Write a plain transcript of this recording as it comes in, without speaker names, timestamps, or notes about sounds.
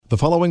The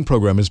following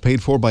program is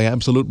paid for by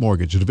Absolute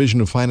Mortgage, a division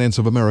of Finance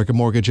of America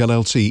Mortgage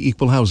LLC,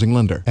 Equal Housing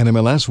Lender,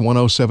 NMLS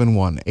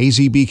 1071,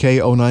 AZBK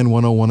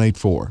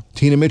 0910184.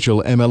 Tina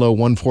Mitchell, MLO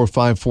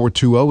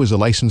 145420, is a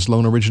licensed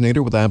loan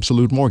originator with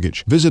Absolute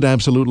Mortgage. Visit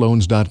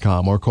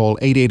AbsoluteLoans.com or call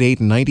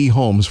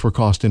 888-90-HOMES for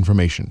cost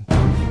information.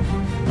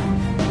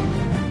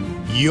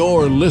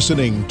 You're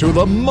listening to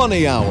The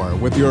Money Hour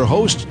with your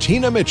host,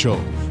 Tina Mitchell,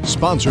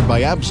 sponsored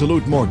by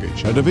Absolute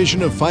Mortgage, a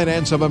division of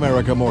Finance of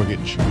America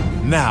Mortgage.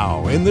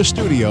 Now, in the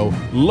studio,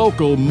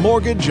 local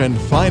mortgage and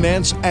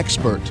finance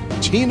expert,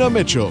 Tina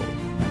Mitchell.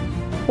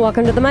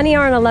 Welcome to the Money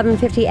Hour on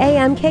 1150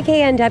 AM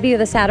KKNW,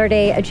 the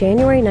Saturday,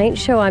 January 9th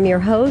show. I'm your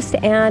host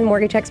and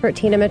mortgage expert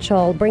Tina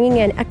Mitchell, bringing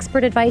in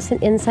expert advice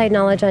and inside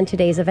knowledge on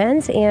today's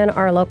events and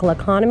our local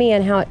economy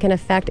and how it can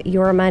affect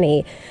your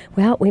money.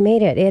 Well, we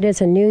made it. It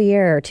is a new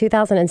year,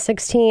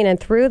 2016, and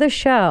through the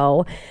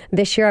show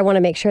this year, I want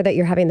to make sure that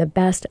you're having the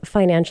best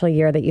financial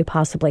year that you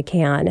possibly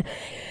can.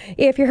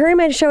 If you're hearing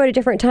my show at a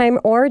different time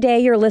or day,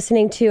 you're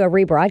listening to a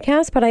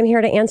rebroadcast, but I'm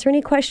here to answer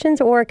any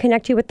questions or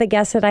connect you with the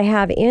guests that I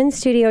have in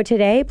studio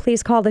today.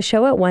 Please call the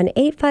show at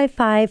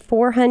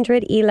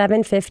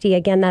 1-855-400-1150.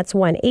 Again, that's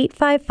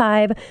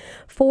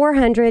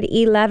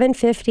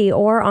 1-855-400-1150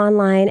 or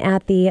online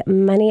at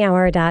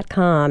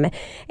themoneyhour.com.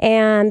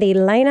 And the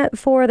lineup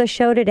for the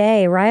show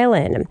today,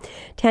 Rylan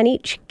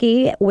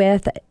Tanichki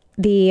with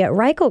the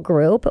Reichel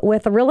Group.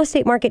 With the real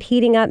estate market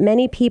heating up,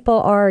 many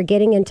people are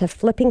getting into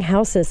flipping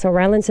houses. So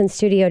Rylan's in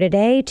studio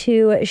today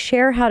to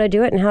share how to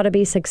do it and how to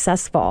be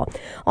successful.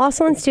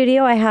 Also in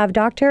studio, I have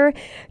Dr.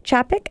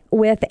 Chapik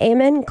with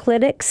Amen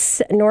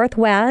Clinics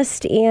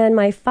Northwest. In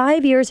my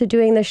 5 years of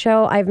doing the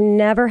show, I've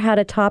never had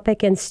a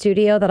topic in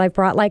studio that I've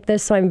brought like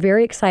this, so I'm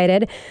very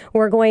excited.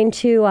 We're going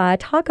to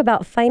talk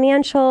about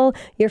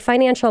your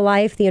financial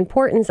life, the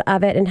importance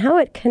of it, and how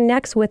it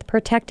connects with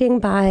protecting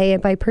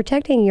by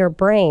protecting your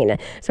brain.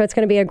 So it's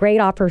going to be a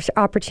great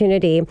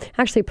opportunity,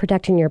 actually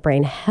protecting your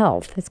brain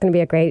health. It's going to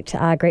be a great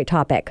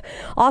topic.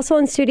 Also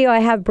in studio, I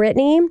have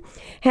Brittany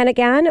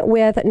Hannigan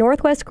with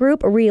Northwest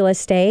Group Real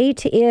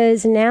Estate.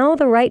 Is now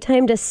the right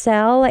time to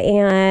sell,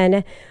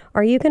 and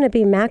are you going to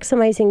be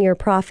maximizing your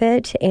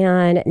profit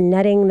and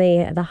netting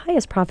the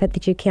highest profit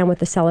that you can with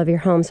the sale of your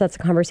home? So that's a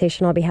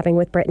conversation I'll be having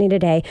with Brittany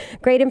today.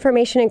 Great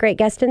information and great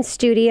guest in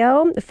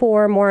studio.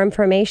 For more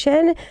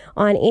information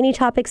on any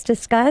topics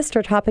discussed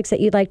or topics that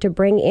you'd like to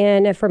bring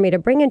in for me to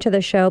bring into the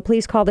show,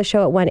 please call the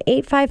show at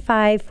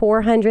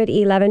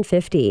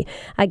 1-855-400-1150.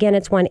 Again,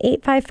 it's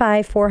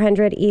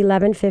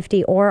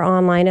 1-855-400-1150 or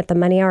online at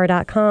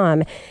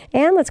themoneyhour.com.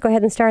 And let's go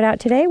ahead and start out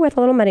today with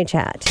a little money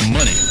chat.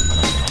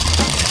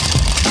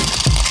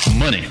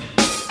 Money.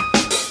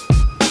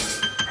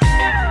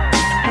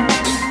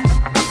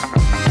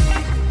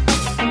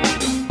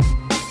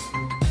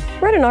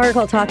 Read an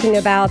article talking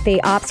about the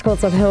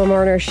obstacles of home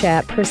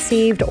ownership,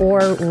 perceived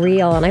or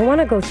real, and I want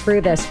to go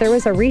through this. There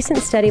was a recent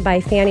study by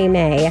Fannie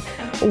Mae.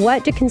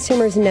 What do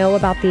consumers know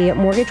about the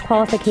mortgage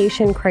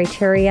qualification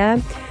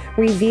criteria?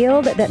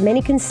 Revealed that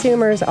many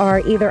consumers are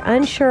either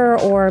unsure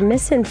or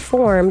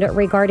misinformed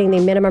regarding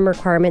the minimum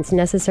requirements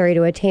necessary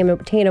to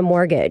obtain a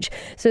mortgage.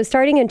 So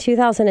starting in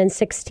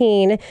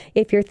 2016,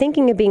 if you're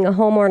thinking of being a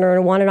homeowner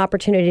and want an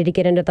opportunity to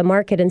get into the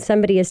market and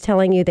somebody is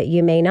telling you that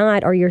you may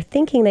not, or you're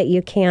thinking that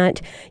you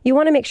can't, you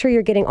want to make sure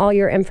you're getting all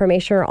your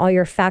information or all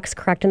your facts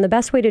correct. And the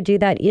best way to do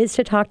that is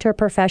to talk to a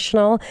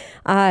professional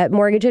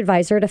mortgage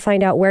advisor to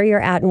find out where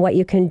you're at and what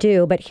you can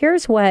do. But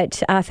here's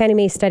what Fannie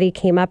Mae study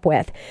came up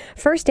with.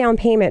 First, down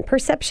payment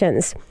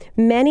perceptions.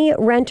 Many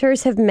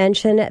renters have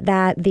mentioned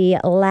that the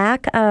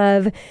lack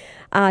of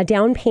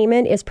down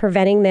payment is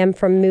preventing them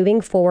from moving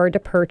forward to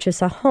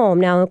purchase a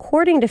home. Now,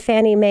 according to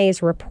Fannie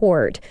Mae's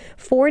report,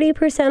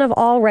 40% of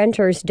all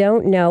renters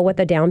don't know what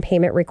the down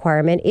payment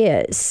requirement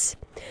is.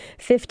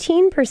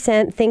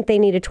 15% think they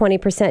need a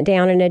 20%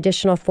 down, and an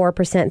additional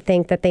 4%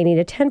 think that they need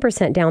a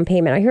 10% down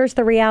payment. Now, here's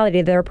the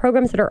reality. There are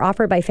programs that are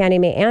offered by Fannie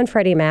Mae and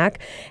Freddie Mac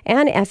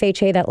and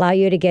FHA that allow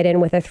you to get in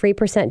with a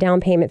 3%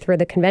 down payment through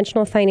the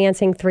conventional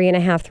financing,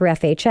 3.5% through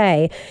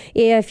FHA.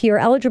 If you're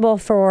eligible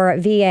for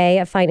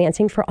VA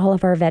financing, for all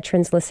of our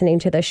veterans listening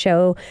to the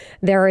show,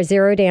 there are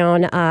zero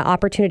down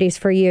opportunities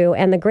for you.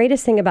 And the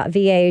greatest thing about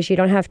VA is you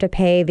don't have to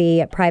pay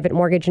the private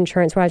mortgage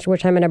insurance,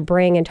 which I'm going to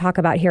bring and talk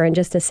about here in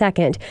just a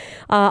second.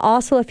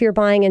 Also, if you're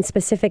buying in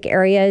specific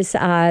areas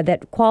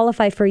that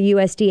qualify for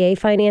USDA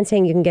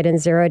financing, you can get in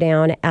zero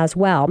down as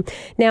well.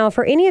 Now,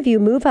 for any of you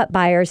move-up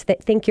buyers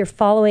that think you're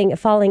falling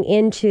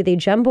into the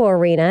jumbo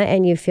arena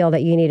and you feel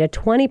that you need a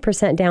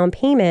 20% down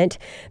payment,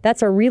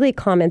 that's a really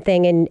common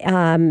thing,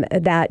 and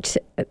that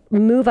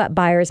move-up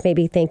buyers may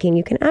be thinking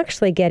you can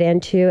actually get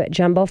into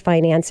jumbo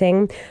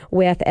financing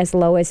with as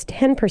low as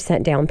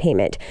 10% down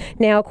payment.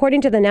 Now,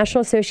 according to the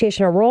National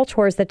Association of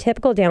Realtors, the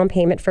typical down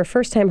payment for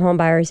first-time home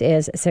buyers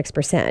is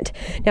 6%.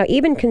 Now,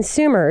 even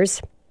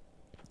consumers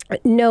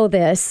know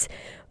this.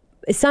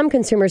 Some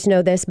consumers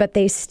know this, but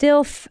they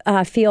still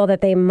feel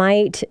that they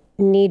might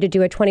need to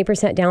do a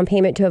 20% down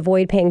payment to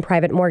avoid paying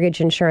private mortgage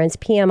insurance,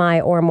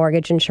 PMI, or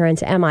mortgage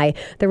insurance, MI.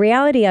 The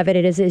reality of it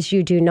is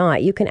you do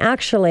not. You can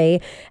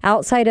actually,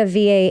 outside of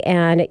VA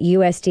and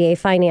USDA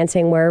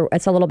financing, where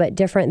it's a little bit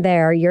different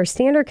there, your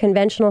standard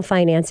conventional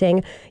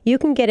financing, you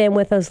can get in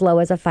with as low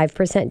as a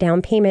 5%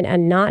 down payment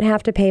and not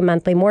have to pay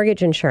monthly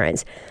mortgage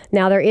insurance.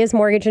 Now, there is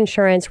mortgage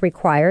insurance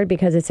required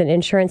because it's an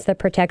insurance that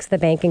protects the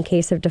bank in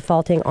case of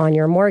defaulting on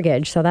your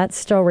mortgage. So that's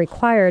still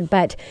required,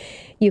 but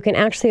you can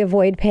actually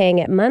avoid paying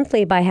it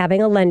monthly by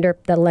having the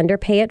lender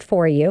pay it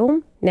for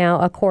you. Now,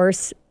 of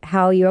course,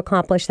 how you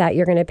accomplish that,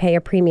 you're going to pay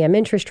a premium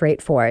interest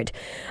rate for it.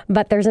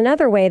 But there's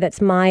another way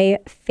that's my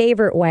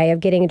favorite way of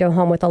getting into a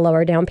home with a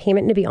lower down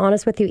payment. And to be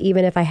honest with you,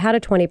 even if I had a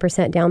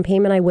 20% down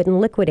payment, I wouldn't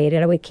liquidate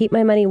it. I would keep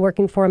my money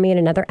working for me in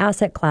another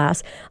asset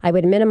class. I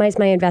would minimize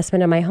my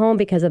investment in my home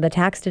because of the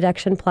tax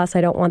deduction. Plus,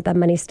 I don't want that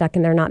money stuck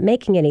in there not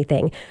making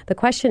anything. The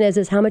question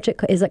is how much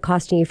is it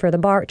costing you for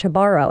to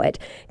borrow it?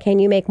 Can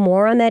you make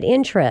more on that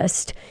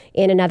interest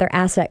in another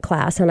asset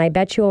class? And I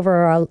bet you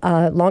over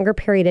a longer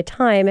period of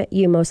time,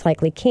 you most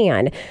likely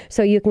can.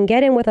 So you can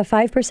get in with a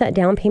 5%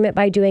 down payment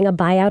by doing a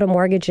buyout of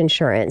mortgage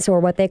insurance, or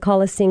what they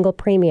call a single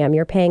premium.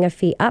 You're paying a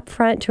fee up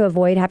front to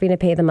avoid having to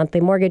pay the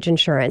monthly mortgage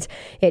insurance.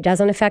 It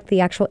doesn't affect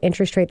the actual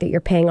interest rate that you're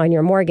paying on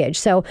your mortgage.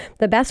 So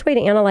the best way to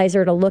analyze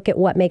or to look at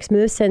what makes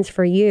most sense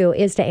for you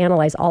is to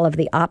analyze all of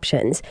the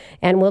options.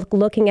 And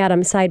looking at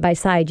them side by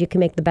side, you can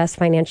make the best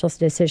financial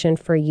decision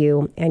for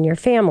you and your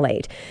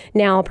family.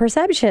 Now,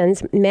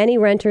 perceptions, many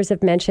renters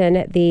have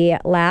mentioned the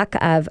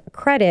lack of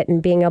credit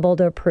and being able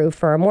to approve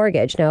for a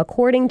mortgage. Now,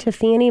 according to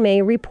Fannie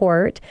Mae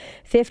report,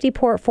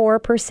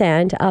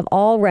 50.4% of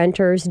all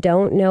renters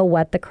don't know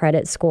what the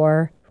credit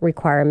score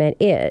requirement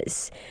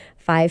is.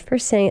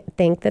 5%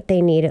 think that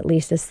they need at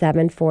least a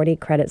 740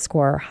 credit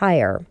score or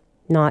higher.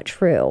 Not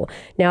true.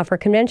 Now, for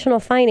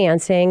conventional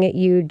financing,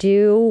 you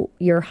do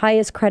your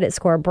highest credit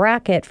score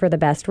bracket for the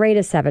best rate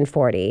is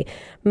 740.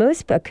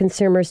 Most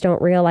consumers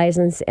don't realize,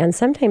 and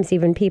sometimes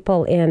even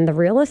people in the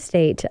real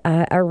estate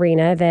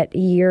arena, that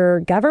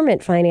your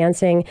government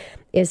financing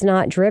is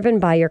not driven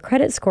by your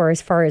credit score as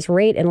far as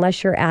rate.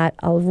 Unless you're at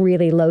a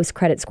really low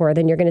credit score,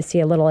 then you're going to see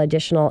a little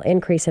additional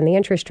increase in the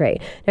interest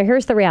rate. Now,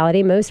 here's the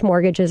reality. Most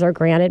mortgages are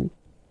granted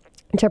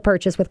to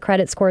purchase with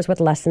credit scores with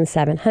less than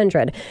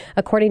 700.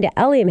 According to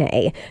Ellie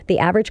Mae, the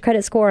average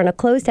credit score on a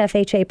closed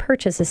FHA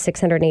purchase is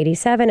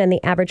 687, and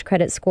the average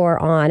credit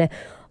score on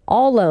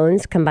all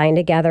loans combined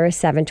together is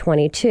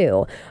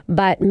 722.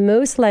 But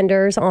most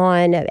lenders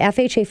on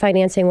FHA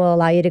financing will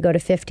allow you to go to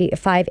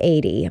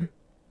 580.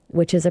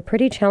 Which is a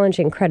pretty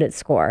challenging credit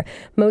score.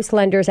 Most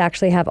lenders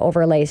actually have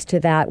overlays to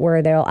that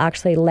where they'll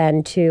actually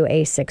lend to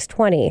a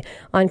 620.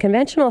 On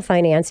conventional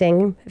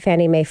financing,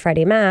 Fannie Mae,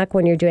 Freddie Mac,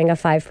 when you're doing a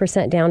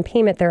 5% down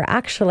payment, there are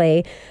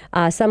actually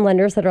some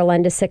lenders that will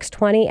lend to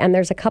 620, and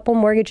there's a couple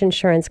mortgage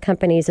insurance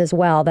companies as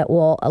well that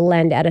will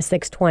lend at a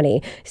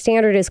 620.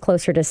 Standard is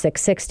closer to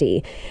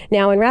 660.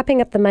 Now, in wrapping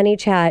up the money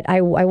chat,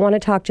 I want to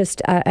talk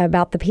just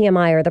about the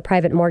PMI, or the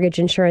private mortgage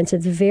insurance.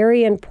 It's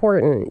very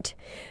important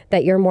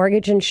that your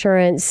mortgage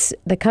insurance,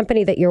 the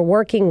company that you're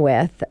working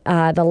with,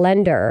 the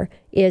lender,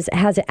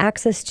 has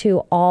access to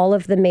all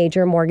of the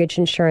major mortgage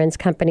insurance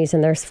companies,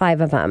 and there's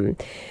 5 of them.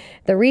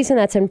 The reason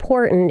that's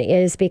important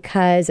is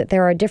because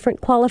there are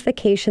different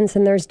qualifications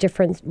and there's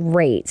different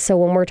rates. So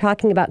when we're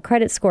talking about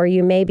credit score,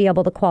 you may be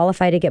able to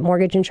qualify to get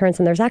mortgage insurance,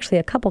 and there's actually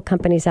a couple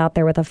companies out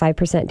there with a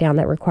 5% down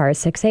that requires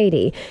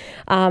 680.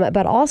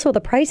 But also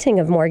the pricing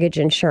of mortgage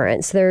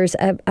insurance. There's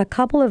a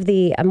couple of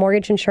the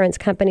mortgage insurance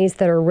companies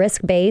that are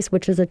risk-based,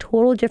 which is a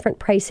total different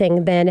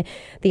pricing than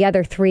the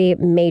other 3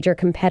 major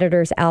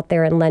competitors out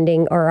there in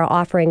lending or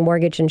offering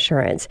mortgage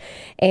insurance.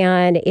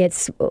 And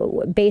it's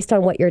based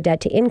on what your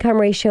debt-to-income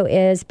ratio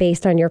is,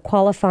 based on your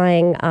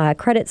qualifying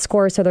credit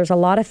score. So there's a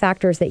lot of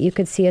factors that you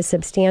could see a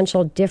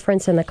substantial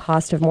difference in the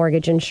cost of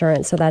mortgage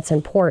insurance. So that's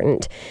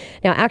important.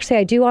 Now, actually,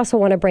 I do also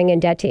want to bring in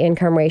debt to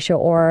income ratio,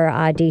 or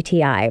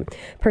DTI.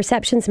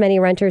 Perceptions, many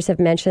renters have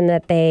mentioned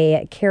that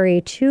they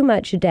carry too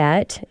much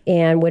debt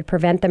and would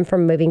prevent them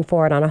from moving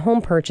forward on a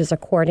home purchase,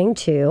 according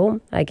to,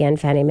 again,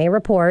 Fannie Mae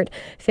report.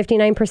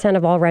 59%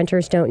 of all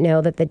renters don't know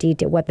that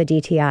what the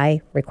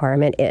DTI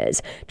requirement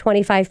is.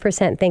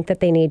 25% think that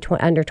they need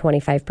under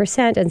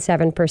 25%, and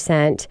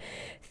 7%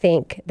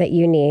 think that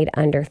you need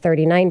under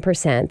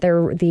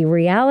 39%. The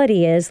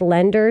reality is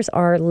lenders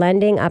are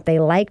lending up. They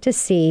like to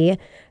see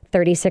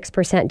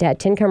 36% debt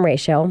to income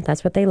ratio.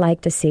 That's what they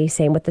like to see.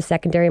 Same with the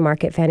secondary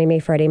market, Fannie Mae,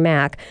 Freddie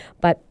Mac.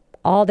 But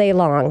all day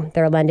long,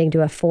 they're lending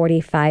to a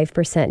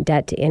 45%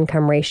 debt to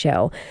income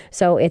ratio.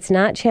 So it's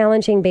not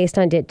challenging based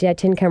on debt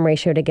to income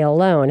ratio to get a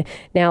loan.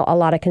 Now, a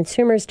lot of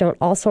consumers don't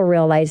also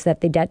realize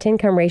that the debt to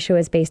income ratio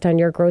is based on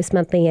your gross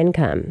monthly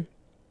income.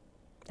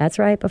 That's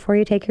right, before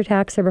you take your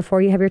tax or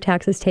before you have your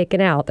taxes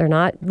taken out. They're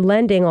not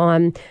lending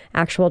on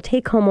actual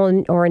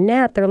take-home or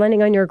net. They're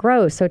lending on your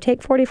gross. So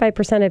take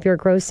 45% of your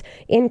gross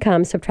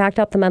income, subtract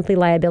out the monthly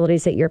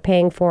liabilities that you're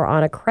paying for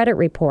on a credit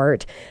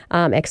report,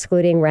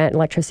 excluding rent,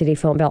 electricity,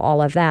 phone bill,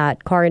 all of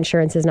that. Car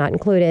insurance is not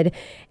included.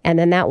 And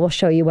then that will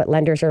show you what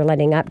lenders are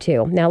lending up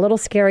to. Now, a little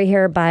scary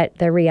here, but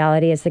the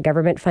reality is the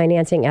government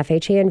financing,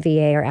 FHA and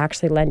VA, are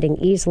actually lending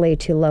easily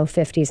to low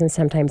 50s and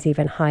sometimes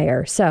even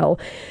higher. So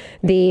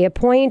the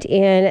point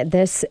in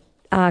this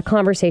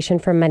conversation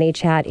from Money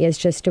Chat is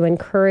just to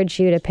encourage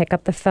you to pick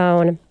up the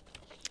phone,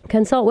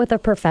 consult with a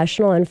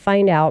professional, and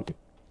find out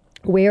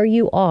where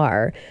you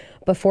are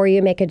before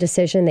you make a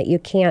decision that you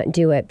can't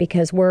do it,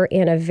 because we're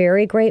in a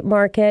very great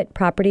market.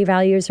 Property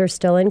values are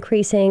still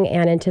increasing,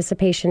 and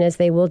anticipation is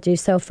they will do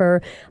so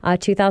for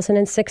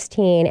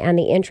 2016, and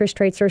the interest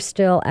rates are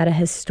still at a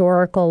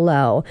historical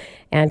low.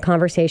 And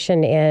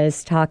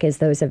talk is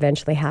those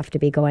eventually have to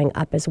be going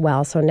up as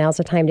well. So now's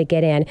the time to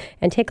get in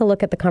and take a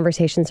look at the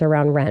conversations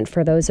around rent.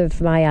 For those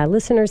of my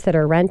listeners that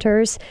are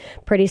renters,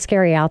 pretty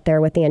scary out there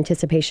with the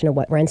anticipation of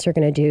what rents are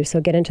going to do. So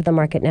get into the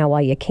market now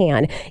while you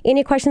can.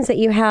 Any questions that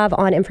you have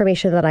on information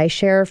that I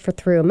share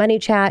through Money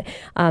Chat,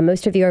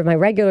 most of you are my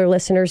regular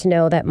listeners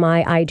know that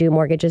I do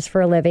mortgages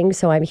for a living.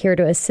 So I'm here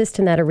to assist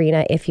in that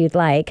arena if you'd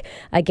like.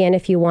 Again,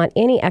 if you want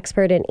any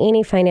expert in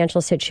any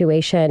financial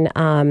situation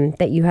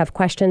that you have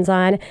questions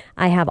on,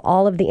 I have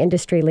all of the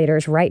industry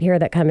leaders right here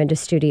that come into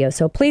studio.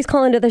 So please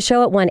call into the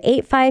show at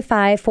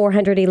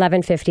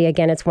 1-855-400-1150.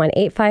 Again, it's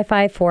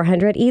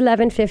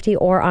 1-855-400-1150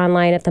 or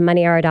online at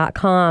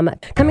themoneyhour.com.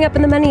 Coming up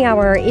in the Money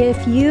Hour,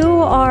 if you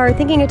are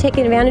thinking of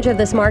taking advantage of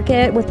this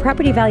market with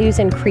property values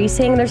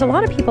increasing, there's a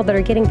lot of people that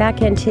are getting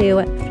back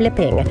into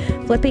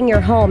flipping your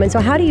home. And so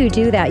how do you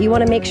do that? You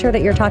want to make sure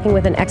that you're talking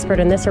with an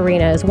expert in this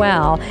arena as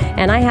well.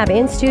 And I have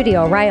in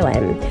studio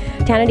Rylan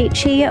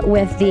Tanadici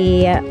with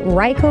the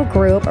Ryco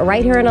Group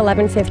right here at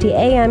 1150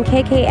 AM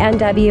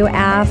KKNW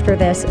after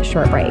this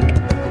short break.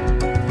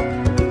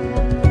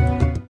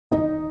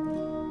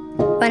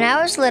 When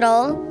I was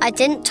little, I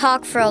didn't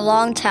talk for a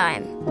long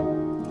time.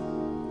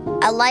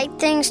 I liked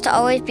things to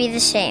always be the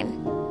same.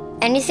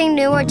 Anything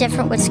new or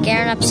different would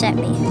scare and upset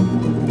me.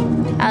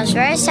 I was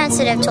very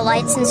sensitive to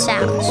lights and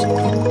sounds.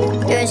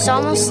 It was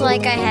almost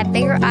like I had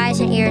bigger eyes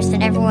and ears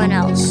than everyone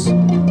else.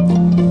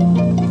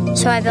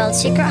 So I built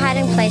secret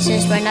hiding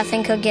places where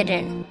nothing could get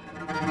in.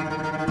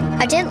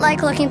 I didn't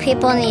like looking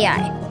people in the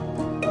eye.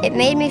 It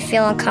made me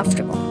feel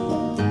uncomfortable.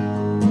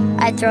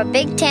 I'd throw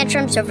big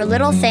tantrums over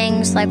little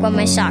things like when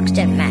my socks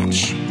didn't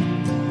match.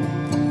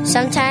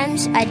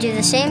 Sometimes I'd do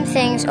the same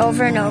things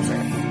over and over.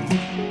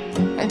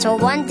 Until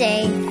one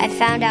day, I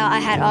found out I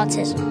had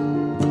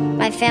autism.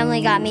 My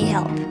family got me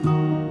help.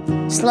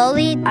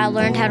 Slowly, I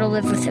learned how to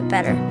live with it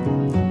better.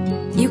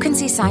 You can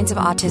see signs of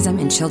autism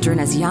in children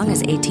as young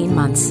as 18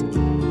 months.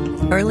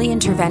 Early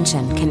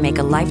intervention can make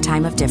a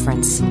lifetime of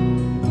difference.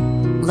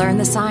 Learn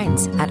the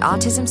signs at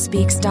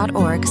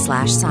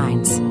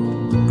autismspeaks.org/signs.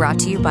 Brought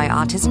to you by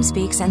Autism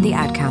Speaks and the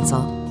Ad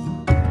Council.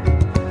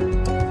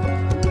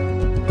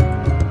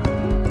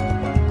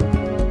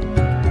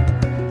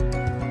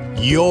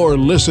 You're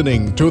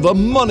listening to The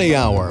Money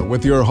Hour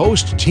with your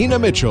host, Tina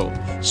Mitchell,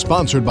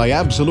 sponsored by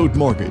Absolute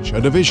Mortgage,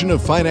 a division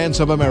of Finance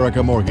of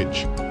America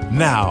Mortgage.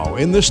 Now,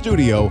 in the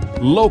studio,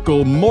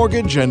 local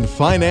mortgage and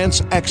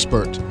finance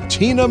expert,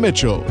 Tina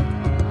Mitchell.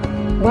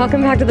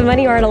 Welcome back to the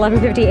Money Hour at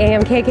 1150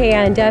 AM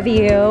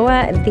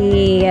KKNW,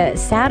 the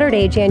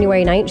Saturday,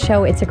 January 9th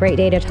show. It's a great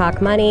day to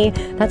talk money.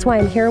 That's why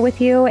I'm here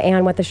with you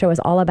and what the show is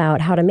all about,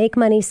 how to make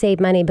money, save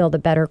money, build a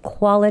better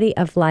quality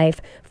of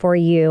life for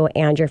you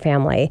and your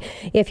family.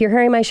 If you're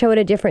hearing my show at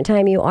a different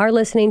time, you are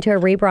listening to a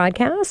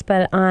rebroadcast,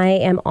 but I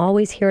am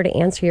always here to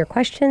answer your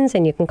questions,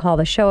 and you can call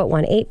the show at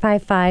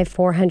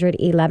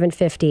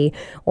 1-855-400-1150,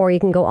 or you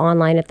can go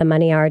online at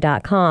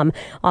themoneyhour.com.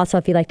 Also,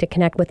 if you'd like to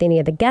connect with any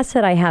of the guests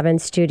that I have in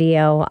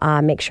studio,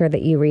 make sure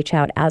that you reach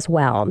out as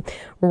well.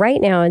 Right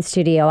now in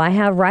studio, I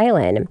have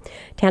Rylan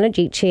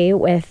Tanadici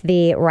with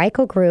the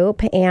Ryco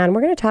Group, and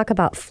we're going to talk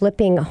about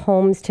flipping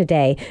homes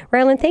today.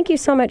 Rylan, thank you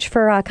so much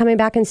for coming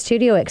back in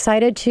studio.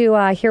 Excited to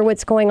hear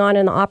what's going on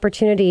in the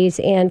opportunities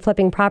in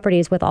flipping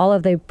properties with all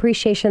of the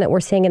appreciation that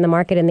we're seeing in the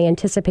market and the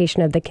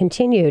anticipation of the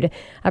continued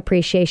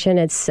appreciation.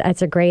 It's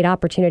a great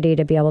opportunity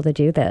to be able to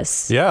do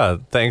this. Yeah,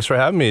 thanks for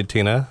having me,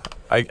 Tina.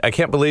 I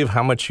can't believe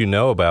how much you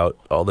know about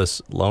all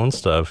this loan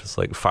stuff. It's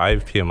like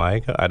 5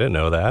 PMI. I didn't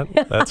know that.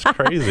 That's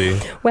crazy.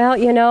 Well,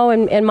 you know,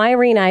 in my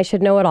arena, I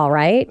should know it all,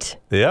 right?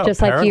 Yeah,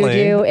 just like you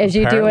do, as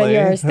you do in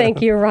yours.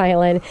 Thank you,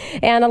 Rylan.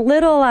 And a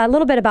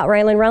little bit about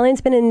Rylan. Rylan's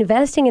been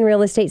investing in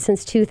real estate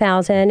since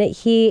 2000.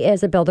 He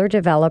is a builder,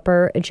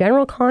 developer, a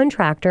general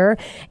contractor,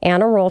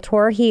 and a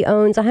realtor. He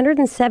owns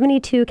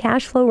 172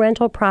 cash flow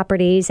rental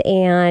properties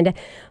and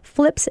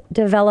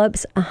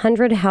develops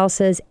 100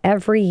 houses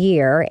every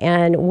year.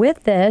 And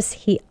with this,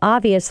 he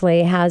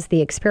obviously has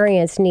the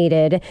experience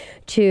needed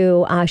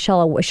to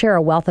share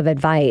a wealth of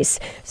advice.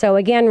 So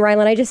again,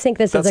 Rylan, I just think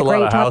this is a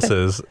great topic. That's a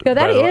lot of houses. No,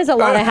 that is a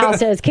lot of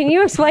houses. Can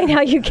you explain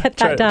how you get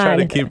that done? Trying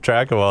to keep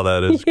track of all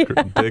that is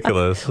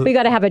ridiculous. We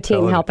got to have a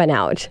team helping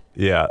out.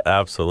 Yeah,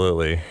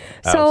 absolutely.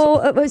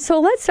 So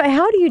let's.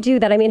 How do you do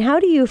that? I mean, how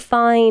do you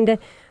find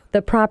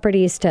the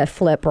properties to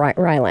flip,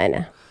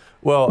 Rylan?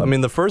 Well, I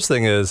mean, the first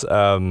thing is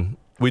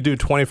we do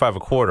 25 a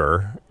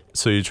quarter.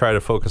 So you try to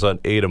focus on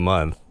 8 a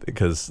month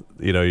because,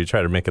 you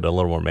try to make it a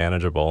little more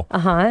manageable.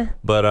 Uh-huh.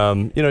 But,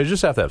 you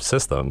just have to have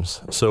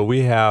systems. So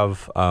we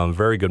have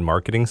very good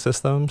marketing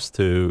systems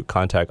to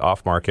contact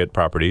off-market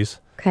properties.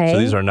 Okay. So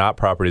these are not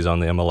properties on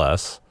the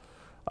MLS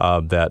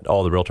that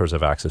all the realtors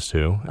have access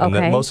to. And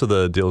then most of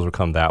the deals will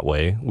come that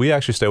way. We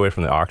actually stay away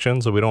from the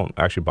auctions, so we don't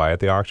actually buy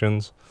at the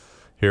auctions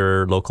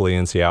here locally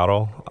in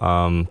Seattle.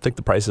 I think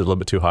the price is a little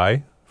bit too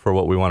high for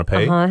what we want to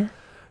pay. Uh-huh.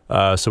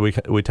 So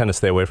we tend to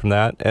stay away from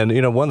that. And,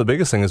 one of the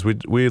biggest things is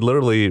we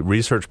literally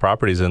research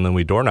properties and then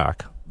we door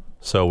knock.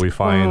 So we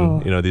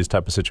find, these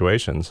type of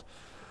situations.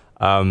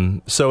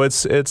 So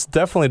it's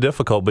definitely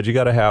difficult, but you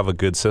got to have a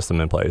good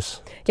system in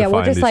place. Yeah,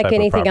 well, just like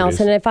anything else.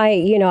 And if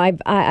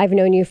I've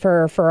known you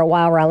for a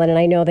while, Rylan, and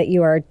I know that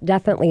you are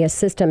definitely a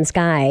systems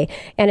guy.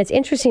 And it's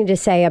interesting to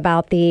say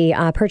about the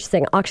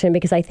purchasing auction,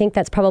 because I think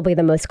that's probably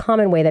the most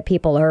common way that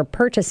people are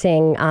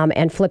purchasing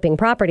and flipping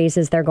properties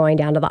is they're going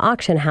down to the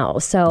auction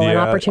house. So an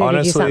opportunity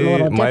to do something a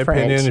little different. In my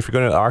opinion, if you're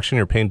going to the auction,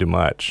 you're paying too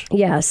much.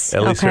 Yes.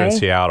 At least here in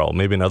Seattle.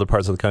 Maybe in other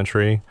parts of the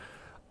country.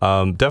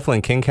 Definitely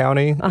in King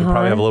County, you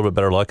probably have a little bit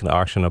better luck in the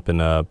auction up in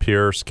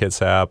Pierce,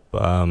 Kitsap,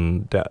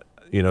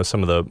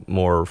 some of the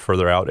more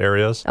further out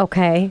areas.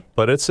 Okay.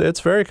 But it's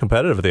very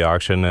competitive at the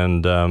auction,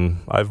 and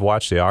I've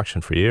watched the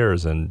auction for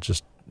years and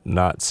just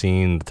not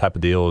seen the type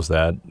of deals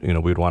that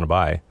we'd want to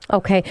buy.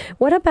 Okay.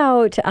 What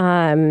about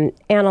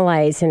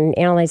analyzing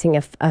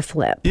a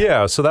flip?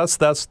 Yeah, so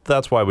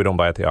that's why we don't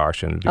buy at the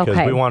auction,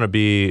 because we want to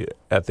be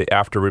at the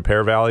after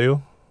repair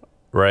value,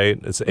 right?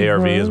 It's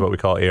ARV is what we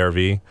call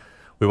ARV.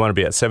 We want to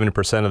be at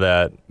 70% of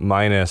that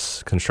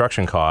minus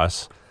construction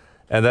costs,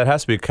 and that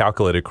has to be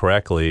calculated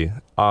correctly.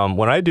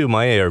 When I do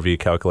my ARV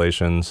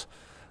calculations,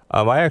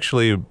 I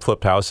actually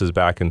flipped houses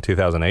back in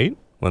 2008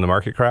 when the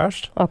market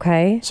crashed.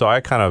 Okay. So I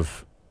kind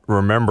of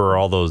remember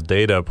all those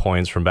data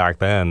points from back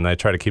then, and I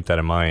try to keep that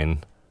in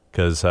mind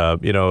because, a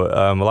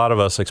lot of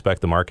us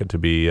expect the market to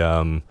be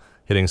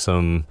hitting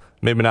some,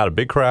 maybe not a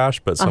big crash,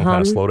 but some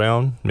kind of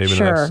slowdown, maybe in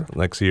the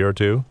next year or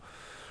two.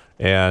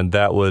 And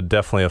that would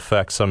definitely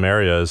affect some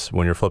areas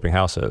when you're flipping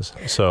houses.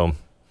 So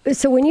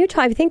when you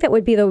talk, I think that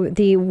would be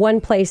the one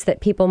place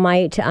that people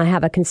might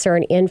have a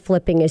concern in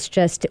flipping is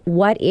just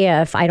what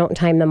if I don't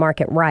time the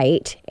market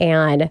right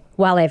and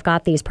while I've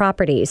got these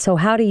properties. So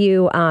how do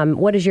you,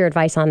 what is your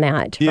advice on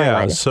that, Rylan?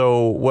 Yeah,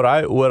 so what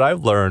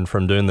I've learned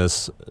from doing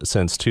this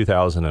since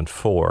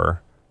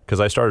 2004, because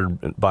I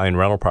started buying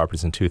rental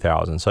properties in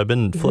 2000. So I've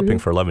been flipping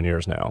for 11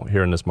 years now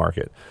here in this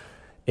market.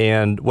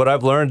 And what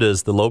I've learned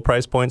is the low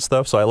price point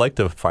stuff. So I like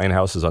to find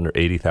houses under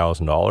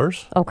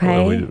 $80,000.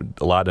 Okay. We do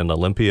a lot in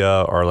Olympia,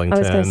 Arlington. I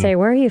was going to say,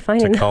 where are you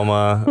finding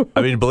Tacoma?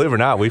 I mean, believe it or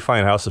not, we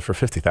find houses for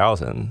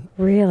 $50,000.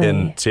 Really?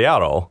 In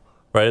Seattle,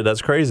 right?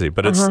 That's crazy.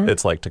 But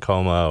it's like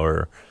Tacoma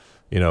or,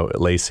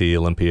 Lacey,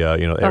 Olympia,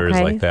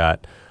 areas like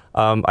that.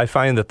 I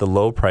find that the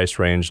low price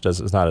range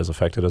is not as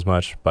affected as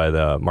much by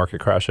the market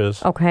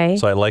crashes. Okay.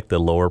 So I like the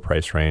lower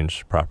price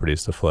range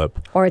properties to flip.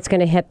 Or it's going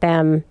to hit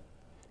them.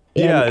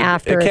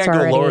 After it can't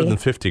go lower than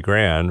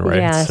 $50,000, right?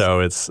 Yes.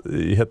 So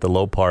you hit the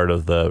low part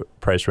of the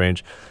price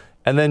range,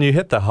 and then you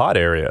hit the hot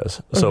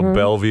areas. So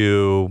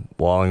Bellevue,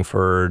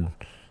 Wallingford,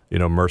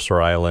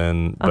 Mercer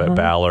Island,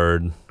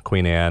 Ballard,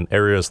 Queen Anne,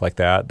 areas like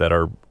that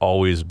are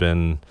always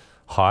been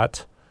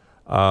hot.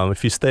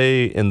 If you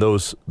stay in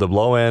the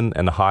low end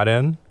and the hot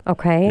end,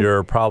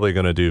 you're probably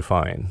going to do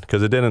fine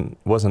because it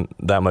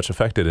wasn't that much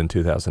affected in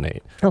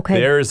 2008. Okay.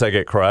 The areas that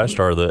get crushed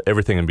are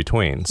everything in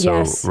between.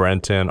 So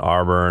Renton,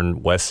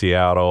 Auburn, West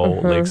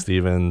Seattle, Lake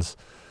Stevens.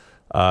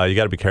 You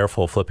got to be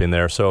careful flipping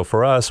there. So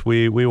for us,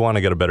 we want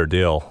to get a better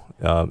deal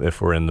if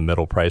we're in the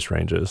middle price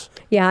ranges.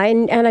 Yeah,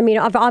 and I mean,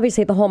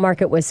 obviously the whole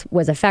market was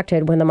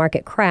affected when the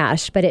market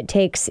crashed, but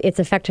it's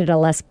affected a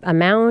less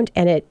amount,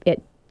 and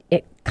it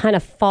kind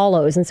of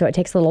follows, and so it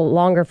takes a little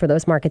longer for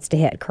those markets to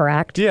hit,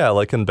 correct? Yeah,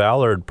 like in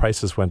Ballard,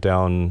 prices went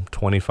down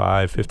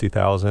 25,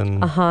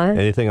 50,000.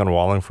 Anything on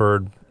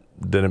Wallingford,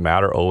 didn't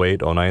matter,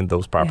 08, 09,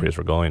 those properties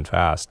were going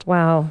fast.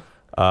 Wow.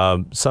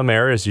 Some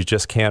areas you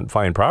just can't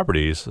find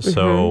properties,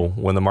 so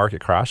when the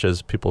market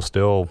crashes, people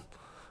still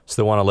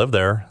want to live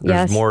there.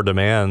 There's more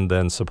demand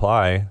than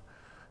supply.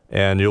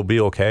 And you'll be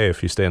okay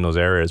if you stay in those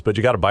areas. But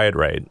you got to buy it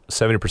right.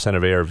 70%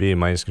 of ARV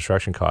minus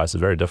construction costs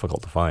is very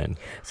difficult to find.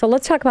 So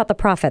let's talk about the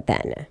profit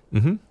then.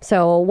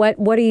 So what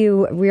are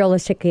you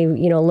realistically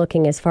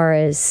looking as far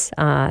as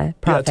profit?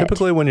 Yeah,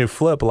 typically when you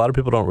flip, a lot of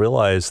people don't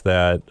realize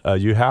that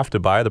you have to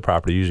buy the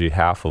property usually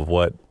half of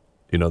what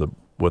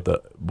what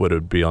it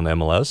would be on the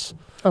MLS.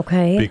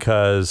 Okay.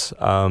 Because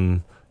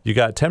you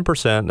got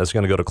 10% that's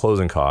going to go to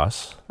closing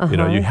costs.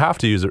 You have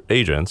to use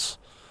agents.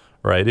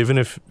 Right, even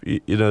if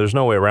there's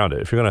no way around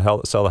it. If you're going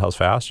to sell the house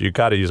fast, you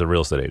got to use a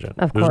real estate agent.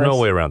 Of There's course. no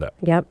way around that.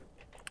 Yep.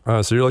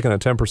 So you're looking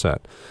at 10%,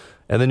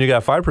 and then you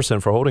got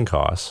 5% for holding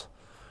costs.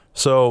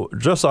 So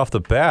just off the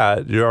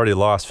bat, you already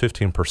lost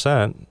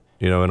 15%,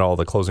 in all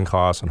the closing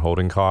costs and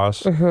holding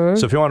costs. Mm-hmm.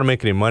 So if you want to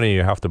make any money,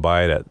 you have to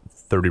buy it at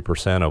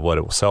 30% of what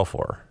it will sell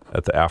for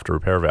at the after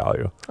repair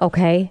value.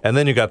 Okay. And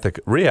then you got the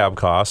rehab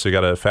costs, so you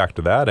got to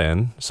factor that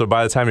in. So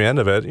by the time you end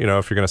of it, if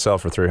you're going to sell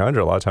it for $300,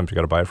 a lot of times you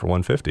got to buy it for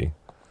 $150.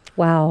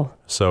 Wow.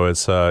 So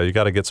it's you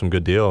got to get some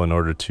good deal in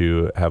order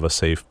to have a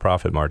safe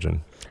profit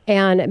margin.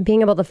 And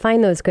being able to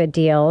find those good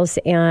deals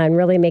and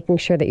really making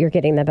sure that you're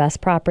getting the best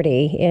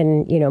property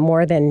in,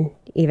 more than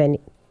even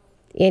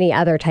any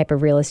other type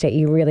of real estate,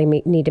 you really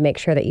need to make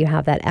sure that you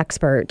have that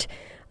expert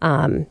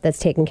that's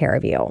taking care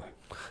of you.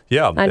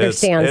 Yeah,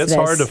 Understands it's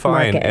hard to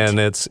find,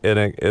 market.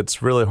 and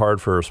it's really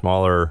hard for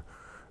smaller.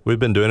 We've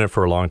been doing it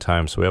for a long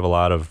time, so we have a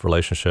lot of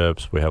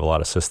relationships. We have a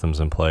lot of systems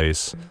in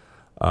place.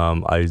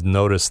 I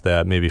noticed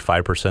that maybe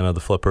 5% of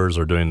the flippers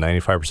are doing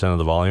 95% of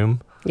the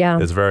volume. Yeah,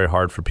 it's very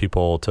hard for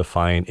people to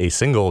find a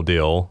single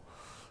deal.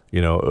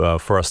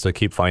 For us to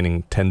keep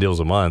finding 10 deals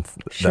a month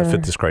that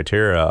fit this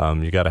criteria,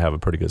 you got to have a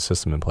pretty good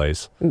system in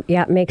place.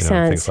 Yeah, makes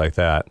sense. Things like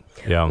that.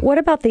 Yeah. What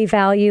about the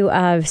value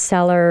of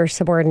seller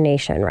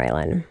subordination,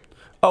 Rylan?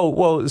 Oh,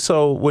 well,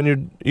 so when you're,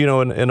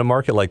 in a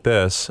market like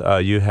this,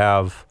 you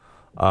have,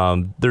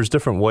 there's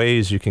different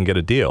ways you can get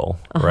a deal,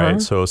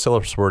 right? So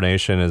seller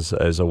subordination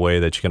is a way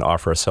that you can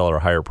offer a seller a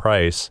higher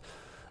price,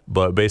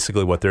 but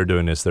basically what they're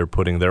doing is they're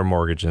putting their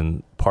mortgage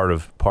in part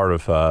of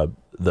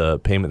the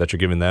payment that you're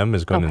giving them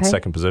is going in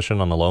second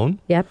position on the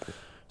loan. Yep.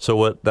 So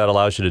what that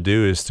allows you to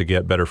do is to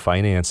get better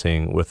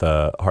financing with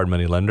a hard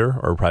money lender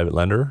or a private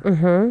lender.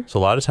 Mm-hmm. So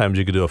a lot of times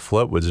you could do a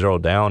flip with zero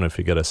down if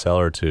you get a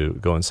seller to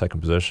go in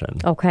second position.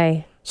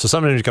 Okay. So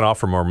sometimes you can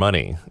offer more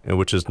money,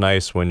 which is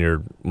nice when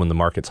the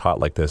market's hot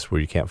like this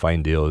where you can't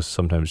find deals.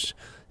 Sometimes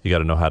you got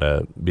to know how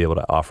to be able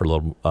to offer a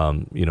little,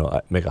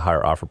 make a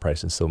higher offer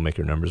price and still make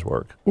your numbers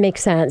work.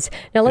 Makes sense.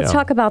 Now let's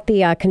talk about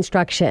the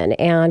construction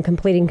and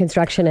completing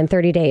construction in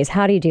 30 days.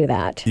 How do you do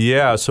that?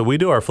 Yeah, so we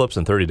do our flips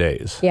in 30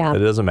 days. Yeah. It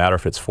doesn't matter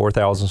if it's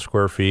 4,000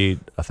 square feet,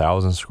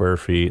 1,000 square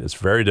feet. It's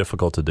very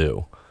difficult to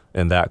do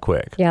and that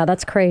quick. Yeah,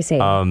 that's crazy.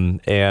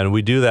 And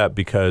we do that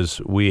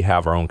because we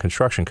have our own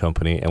construction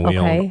company and we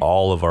own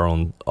all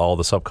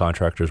the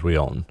subcontractors we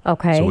own.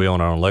 Okay. So we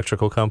own our own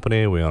electrical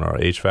company, we own our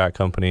HVAC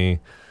company,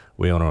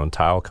 we own our own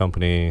tile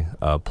company,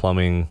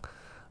 plumbing.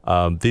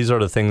 These are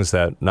the things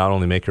that not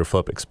only make your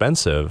flip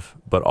expensive,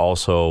 but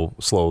also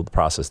slow the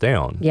process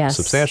down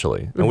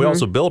substantially. And we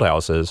also build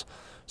houses,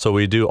 so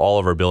we do all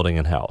of our building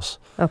in-house.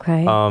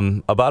 Okay.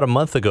 About a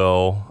month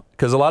ago,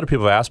 because a lot of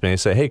people have asked me, they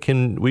say, hey,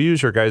 can we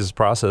use your guys'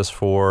 process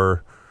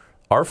for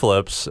our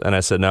flips? And I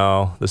said,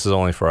 no, this is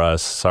only for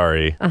us.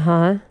 Sorry.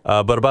 But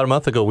about a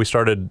month ago, we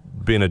started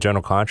being a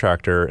general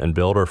contractor and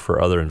builder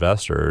for other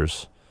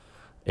investors.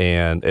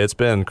 And it's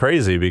been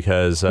crazy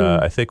because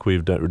I think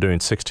we're doing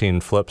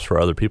 16 flips for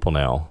other people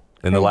now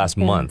in the last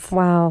month.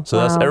 Wow. So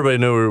that's everybody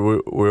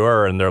knew we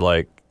were, and they're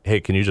like, hey,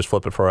 can you just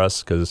flip it for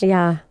us? Because we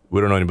don't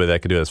know anybody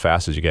that could do it as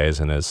fast as you guys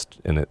and as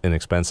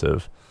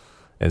inexpensive.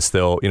 And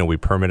still, we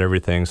permit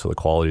everything so the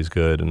quality is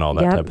good and all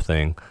that type of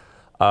thing.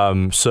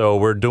 So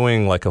we're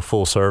doing like a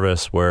full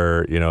service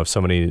where, if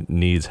somebody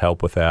needs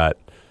help with that,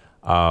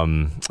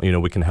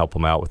 we can help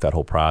them out with that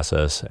whole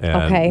process.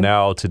 And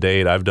now to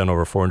date, I've done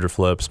over 400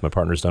 flips. My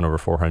partner's done over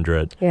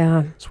 400.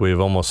 Yeah. So we have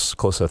almost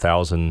close to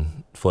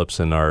 1,000 flips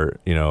in our,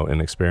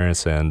 in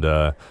experience. And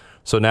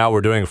so now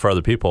we're doing it for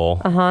other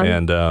people.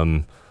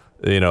 And,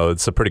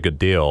 it's a pretty good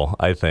deal,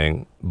 I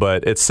think.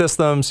 But it's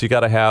systems. You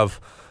got to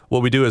have,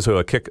 what we do is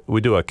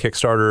we do a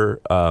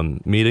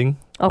Kickstarter meeting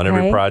on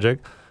every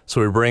project. So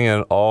we bring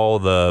in all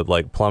the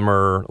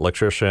plumber,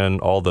 electrician,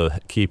 all the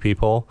key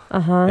people,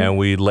 and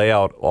we lay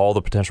out all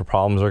the potential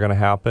problems that are going to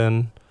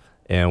happen,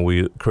 and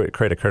we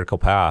create a critical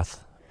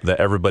path that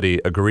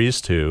everybody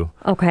agrees to.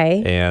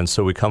 Okay. And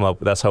so we come up,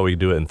 that's how we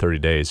do it in 30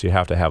 days. You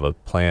have to have a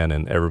plan,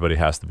 and everybody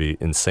has to be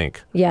in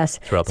sync. Yes.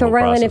 Throughout the whole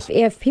process. So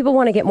Rylan, if people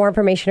want to get more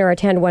information or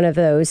attend one of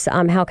those,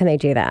 how can they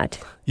do that?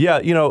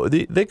 Yeah,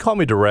 they call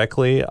me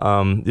directly.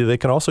 They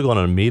can also go on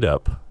a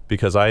meetup,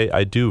 because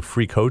I do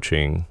free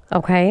coaching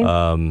 3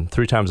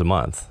 times a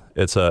month.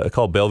 It's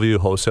called Bellevue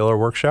Wholesaler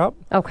Workshop.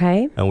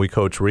 Okay. And we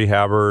coach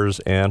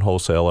rehabbers and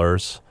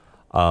wholesalers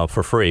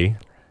for free.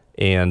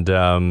 And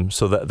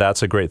so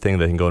that's a great thing.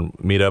 They can go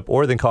and meet up,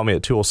 or they can call me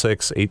at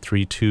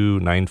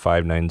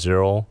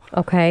 206-832-9590.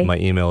 Okay. My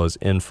email is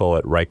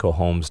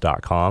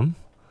info@rycohomes.com.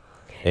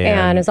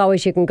 And as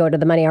always, you can go to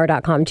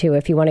themoneyhour.com too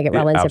if you want to get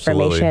Rylan's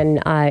information.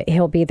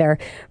 He'll be there.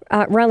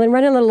 Rylan,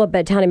 running a little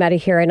bit time out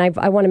of here, and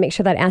I want to make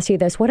sure that I ask you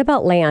this. What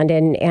about land?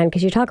 And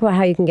because you talk about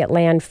how you can get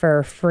land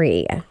for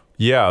free.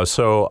 Yeah,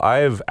 so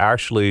I've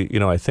actually,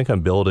 I think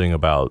I'm building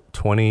about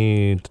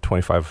 20 to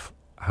 25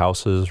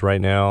 houses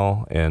right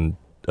now, and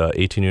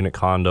 18-unit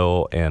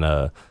condo and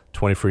a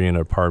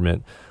 24-unit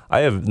apartment.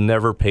 I have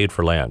never paid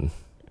for land.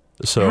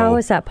 So how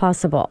is that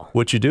possible?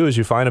 What you do is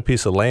you find a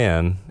piece of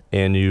land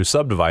and you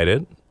subdivide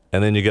it,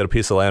 and then you get a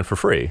piece of land for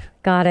free.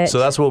 Got it. So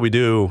that's what we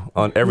do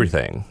on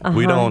everything.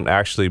 We don't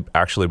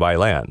actually buy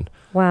land.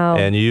 Wow.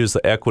 And you use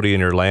the equity in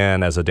your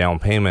land as a down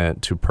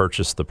payment to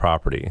purchase the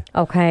property.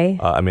 Okay.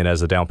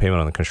 As a down payment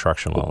on the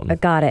construction loan.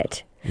 Got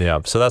it.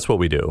 Yeah, so that's what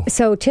we do.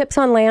 So tips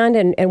on land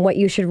and what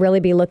you should really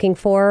be looking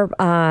for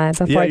before I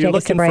take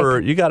us to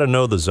break. You got to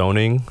know the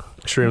zoning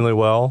extremely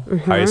well,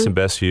 highest and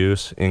best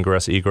use,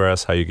 ingress,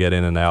 egress, how you get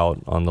in and out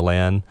on the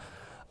land.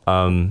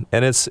 And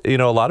it's, a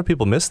lot of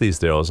people miss these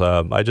deals.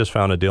 I just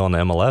found a deal on the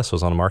MLS. It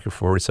was on the market for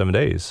 47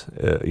 days.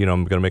 I'm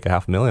going to make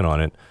 $500,000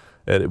 on it.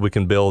 We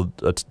can build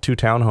 2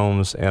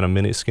 townhomes and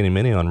a skinny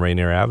mini on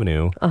Rainier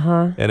Avenue.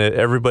 And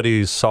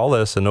everybody saw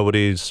this and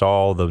nobody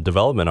saw the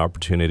development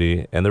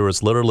opportunity. And there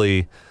was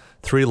literally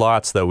 3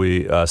 lots that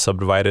we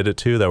subdivided it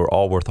to that were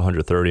all worth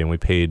 $130,000, and we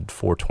paid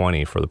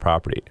 $420,000 for the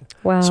property.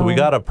 Wow. So we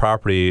got a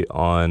property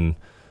on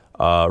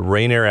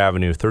Rainier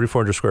Avenue,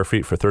 3,400 square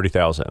feet for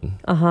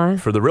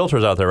 $30,000. For the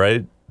realtors out there,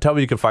 right? Tell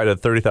me you can find a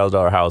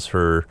 $30,000 house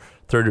for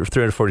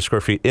 340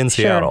 square feet in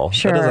Seattle.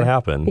 Sure. That doesn't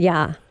happen.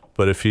 Yeah.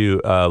 But if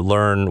you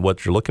learn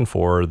what you're looking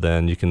for,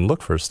 then you can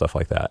look for stuff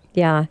like that.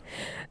 Yeah.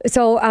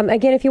 So,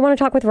 again, if you want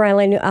to talk with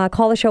Rylan,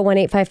 call the show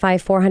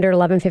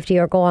 1-855-400-1150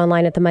 or go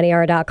online at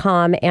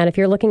themoneyhour.com. And if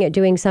you're looking at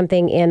doing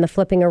something in the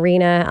flipping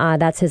arena,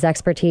 that's his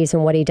expertise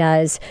and what he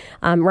does.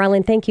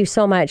 Rylan, thank you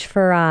so much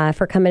for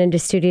coming into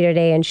studio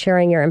today and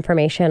sharing your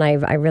information.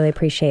 I really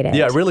appreciate it.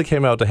 Yeah, I really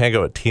came out to hang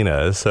out with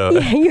Tina. So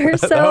yeah, you're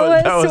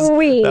so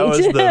sweet. That was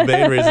the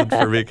main reason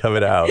for me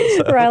coming out.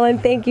 So.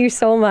 Rylan, thank you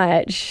so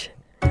much.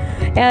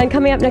 And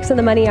coming up next on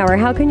the Money Hour,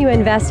 how can you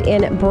invest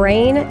in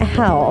brain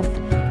health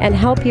and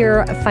help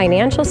your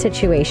financial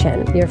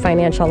situation, your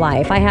financial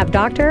life? I have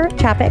Dr.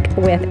 Chapek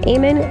with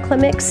Amen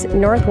Clinics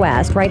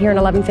Northwest right here at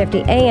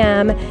 1150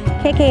 AM,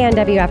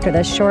 KKNW after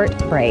this short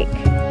break.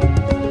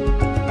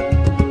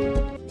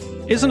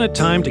 Isn't it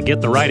time to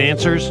get the right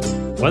answers?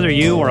 Whether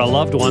you or a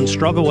loved one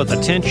struggle with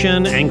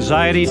attention,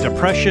 anxiety,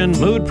 depression,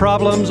 mood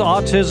problems,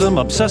 autism,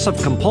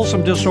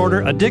 obsessive-compulsive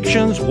disorder,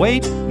 addictions,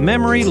 weight,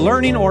 memory,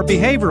 learning, or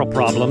behavioral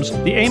problems,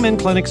 the Amen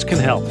Clinics can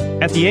help.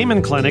 At the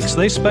Amen Clinics,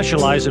 they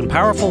specialize in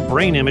powerful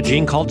brain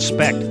imaging called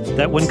SPECT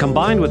that, when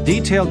combined with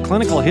detailed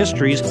clinical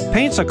histories,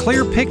 paints a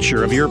clear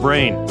picture of your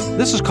brain.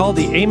 This is called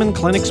the Amen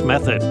Clinics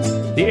method.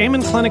 The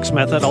Amen Clinics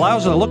method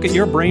allows you to look at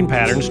your brain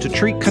patterns to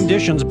treat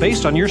conditions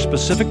based on your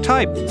specific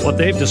type. What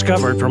they've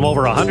discovered from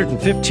over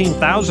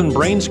 115,000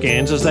 brain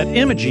scans is that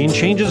imaging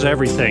changes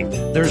everything.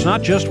 There's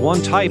not just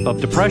one type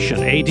of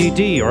depression,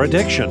 ADD, or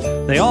addiction.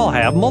 They all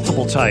have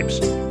multiple types.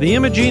 The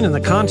imaging in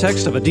the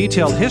context of a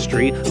detailed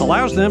history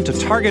allows them to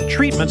target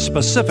treatment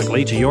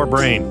specifically to your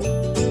brain.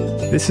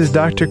 This is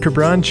Dr.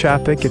 Kabran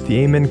Chapek at the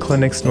Amen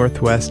Clinics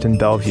Northwest in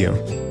Bellevue,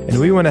 and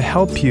we want to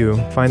help you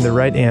find the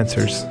right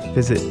answers.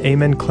 Visit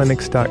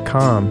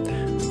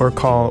amenclinics.com or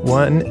call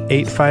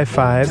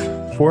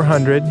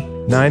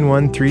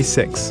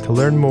 1-855-400-9136 to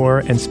learn more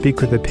and speak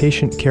with a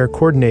patient care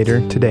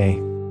coordinator today.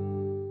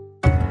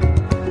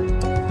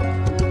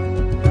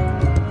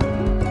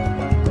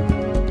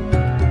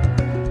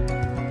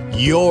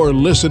 You're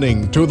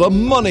listening to The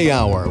Money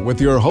Hour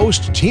with your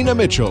host, Tina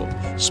Mitchell,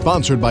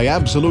 sponsored by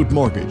Absolute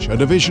Mortgage, a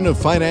division of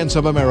Finance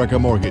of America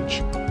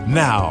Mortgage.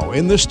 Now,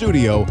 in the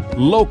studio,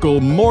 local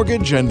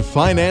mortgage and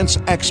finance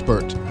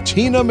expert,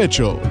 Tina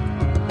Mitchell.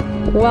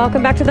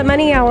 Welcome back to the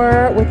Money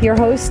Hour with your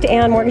host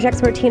and mortgage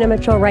expert, Tina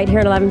Mitchell, right here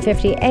at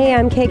 1150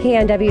 AM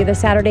KKNW, the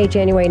Saturday,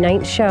 January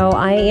 9th show.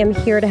 I am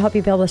here to help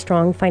you build a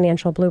strong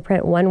financial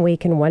blueprint 1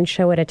 week and one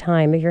show at a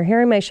time. If you're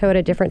hearing my show at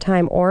a different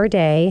time or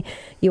day,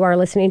 you are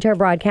listening to a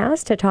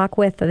broadcast to talk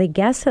with the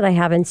guests that I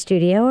have in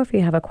studio. If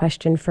you have a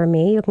question for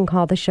me, you can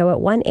call the show at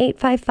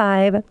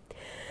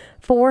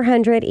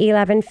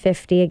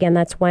 1-855-400-1150. Again,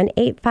 that's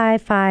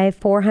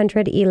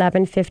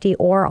 1-855-400-1150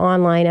 or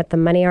online at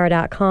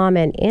themoneyhour.com.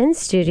 And in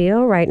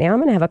studio right now, I'm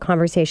going to have a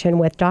conversation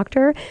with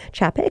Dr.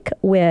 Chapek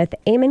with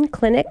Amen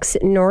Clinics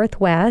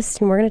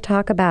Northwest, and we're going to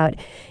talk about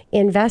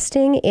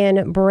investing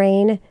in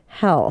brain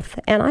health.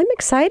 And I'm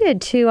excited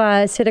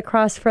to sit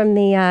across from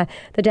the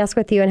desk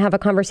with you and have a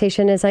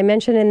conversation. As I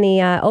mentioned in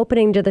the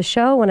opening to the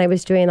show when I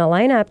was doing the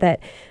lineup,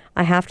 that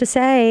I have to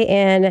say,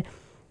 in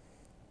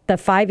the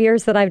 5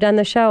 years that I've done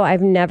the show,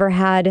 I've never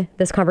had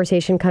this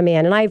conversation come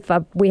in.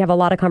 And we have a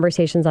lot of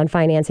conversations on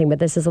financing, but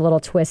this is a little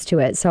twist to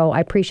it. So I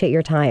appreciate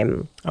your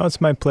time. Oh,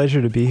 it's my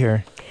pleasure to be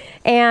here.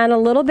 And a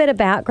little bit of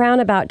background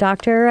about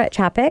Dr.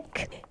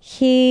 Chapek.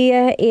 He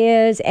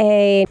is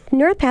a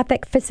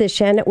neuropathic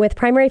physician with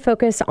primary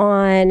focus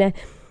on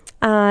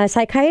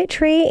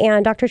psychiatry,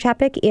 and Dr.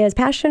 Chapek is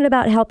passionate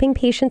about helping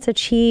patients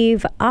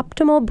achieve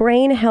optimal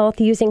brain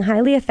health using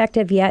highly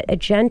effective yet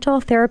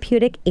gentle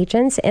therapeutic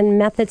agents and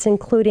methods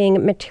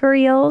including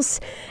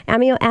materials,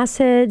 amino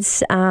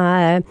acids,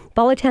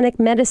 biotonic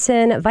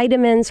medicine,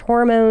 vitamins,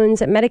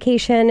 hormones,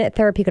 medication,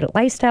 therapeutic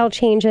lifestyle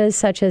changes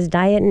such as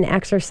diet and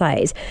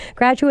exercise.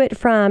 Graduate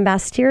from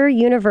Bastyr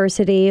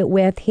University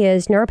with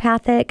his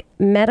neuropathic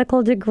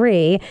medical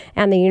degree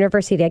and the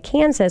University of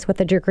Kansas with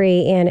a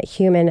degree in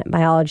human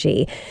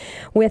biology.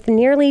 With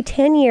nearly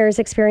 10 years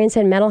experience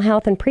in mental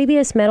health and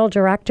previous medical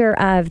director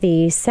of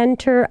the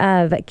Center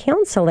of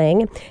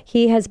Counseling,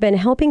 he has been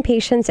helping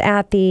patients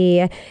at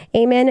the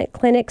Amen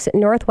Clinics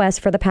Northwest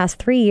for the past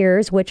 3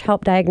 years, which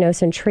help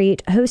diagnose and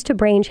treat a host of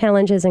brain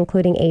challenges,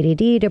 including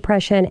ADD,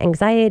 depression,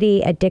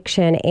 anxiety,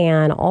 addiction,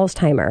 and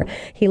Alzheimer.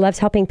 He loves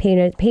helping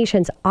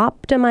patients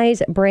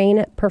optimize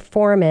brain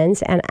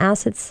performance and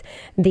assets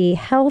the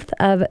health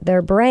of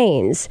their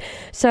brains.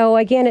 So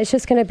again, it's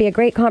just going to be a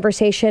great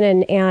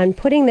conversation and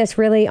putting this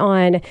really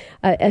on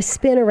a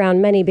spin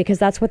around money, because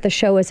that's what the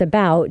show is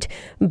about.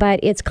 But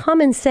it's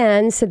common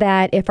sense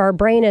that if our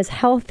brain is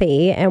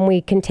healthy and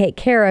we can take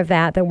care of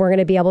that, then we're going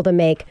to be able to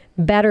make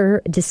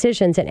better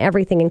decisions in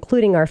everything,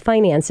 including our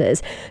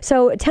finances.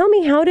 So tell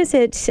me, how does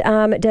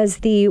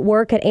the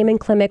work at Amen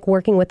Clinic,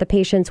 working with the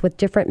patients with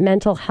different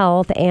mental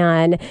health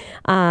and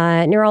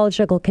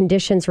neurological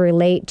conditions,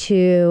 relate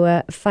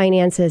to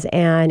finances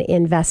and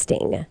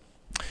investing?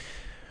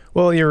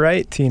 Well, you're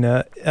right,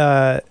 Tina.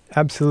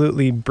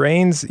 Absolutely.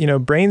 Brains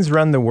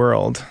run the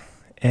world.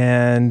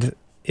 And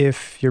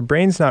if your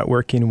brain's not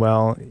working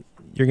well,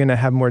 you're going to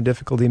have more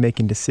difficulty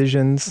making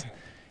decisions,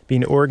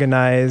 being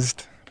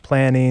organized,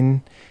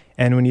 planning.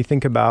 And when you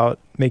think about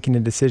making a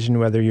decision,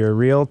 whether you're a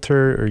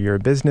realtor or you're a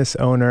business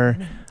owner,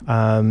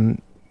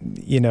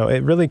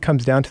 it really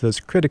comes down to those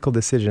critical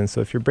decisions.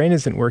 So if your brain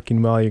isn't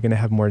working well, you're going to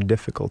have more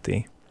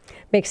difficulty.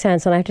 Makes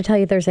sense. And I have to tell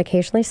you, there's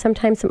occasionally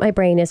sometimes that my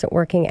brain isn't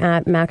working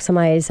at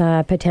maximize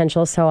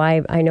potential. So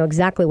I know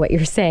exactly what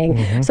you're saying.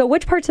 Mm-hmm. So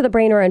which parts of the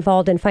brain are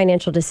involved in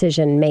financial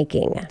decision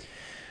making?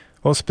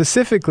 Well,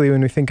 specifically,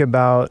 when we think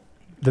about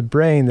the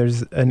brain,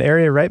 there's an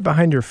area right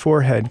behind your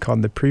forehead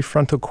called the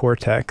prefrontal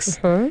cortex.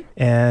 Mm-hmm.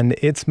 And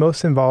it's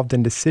most involved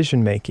in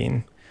decision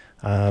making.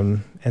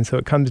 And so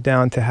it comes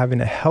down to having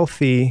a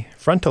healthy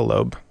frontal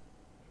lobe.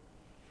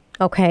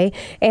 Okay.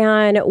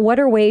 And what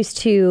are ways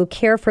to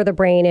care for the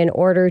brain in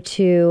order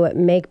to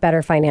make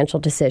better financial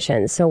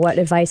decisions? So what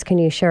advice can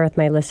you share with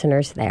my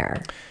listeners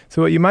there?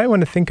 So what you might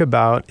want to think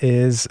about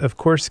is, of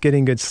course,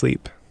 getting good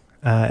sleep.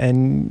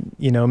 And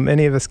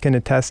many of us can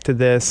attest to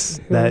this,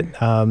 mm-hmm.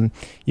 that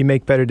you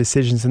make better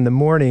decisions in the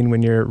morning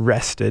when you're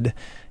rested.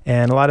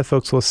 And a lot of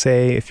folks will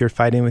say, if you're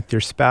fighting with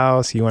your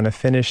spouse, you want to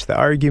finish the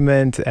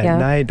argument at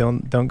night,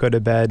 don't go to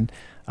bed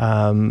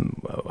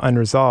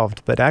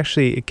unresolved. But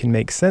actually, it can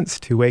make sense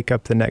to wake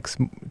up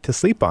to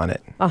sleep on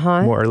it,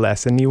 more or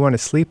less. And you want to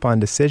sleep on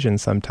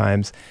decisions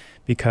sometimes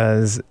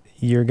because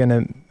you're going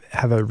to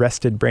have a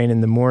rested brain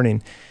in the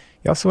morning.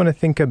 You also want to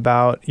think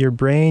about your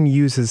brain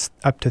uses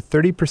up to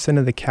 30%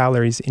 of the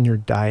calories in your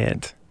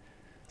diet.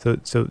 So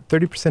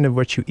 30% of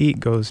what you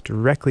eat goes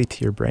directly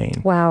to your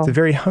brain. Wow. It's a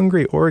very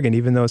hungry organ,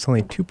 even though it's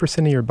only 2%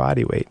 of your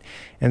body weight.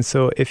 And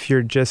so if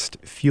you're just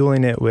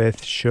fueling it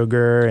with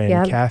sugar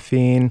and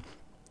caffeine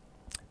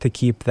to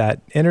keep that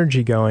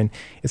energy going,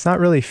 it's not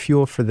really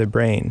fuel for the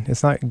brain.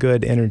 It's not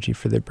good energy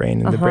for the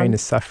brain, and the brain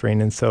is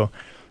suffering. And so,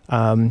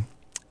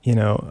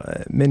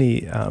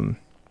 many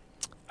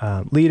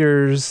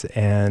leaders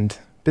and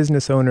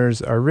business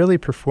owners are really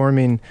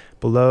performing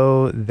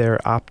below their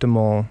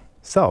optimal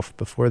self,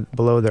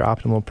 below their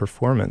optimal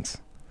performance.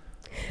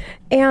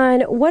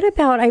 And what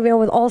about,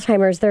 with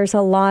Alzheimer's, there's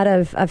a lot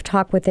of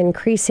talk with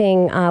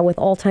increasing with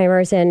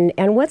Alzheimer's,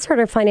 and what sort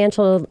of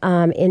financial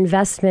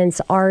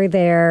investments are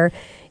there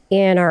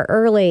in our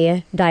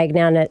early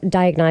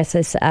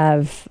diagnosis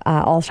of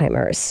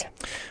Alzheimer's?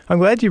 I'm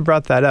glad you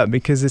brought that up,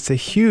 because it's a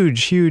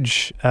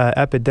huge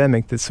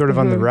epidemic that's sort of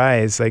on the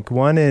rise. Like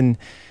 1 in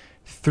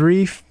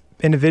 3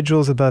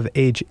 individuals above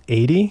age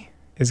 80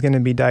 is going to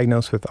be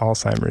diagnosed with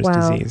Alzheimer's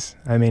disease.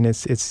 I mean,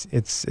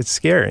 it's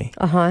scary.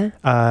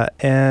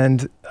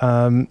 And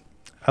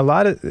a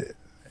lot of,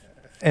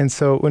 and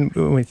so when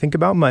we think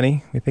about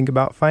money, we think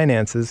about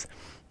finances,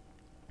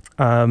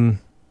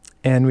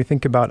 and we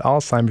think about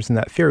Alzheimer's and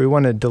that fear. We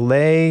want to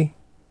delay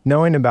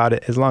knowing about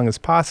it as long as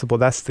possible.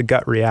 That's the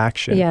gut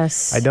reaction.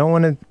 Yes. I don't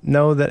want to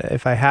know that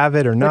if I have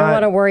it or not. We don't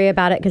want to worry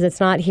about it because it's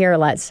not here.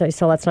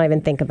 So let's not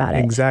even think about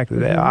it. Exactly.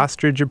 The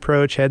ostrich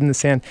approach, head in the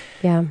sand.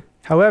 Yeah.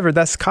 However,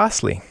 that's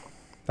costly.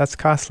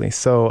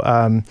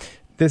 So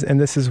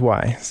this is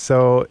why.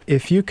 So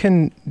if you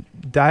can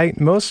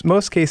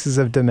most cases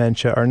of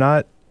dementia are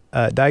not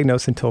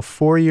diagnosed until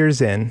 4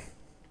 years in,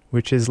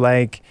 which is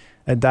like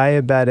a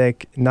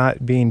diabetic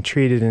not being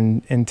treated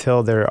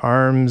until their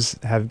arms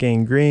have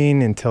gangrene,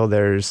 until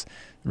there's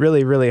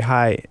really, really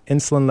high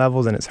insulin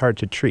levels and it's hard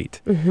to treat.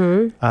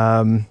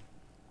 Mm-hmm.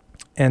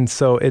 And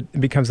so it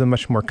becomes a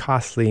much more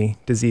costly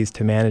disease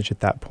to manage at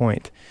that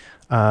point.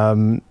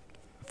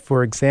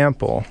 For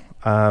example,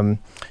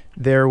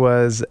 there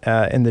was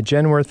in the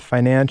Genworth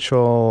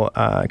Financial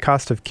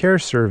Cost of Care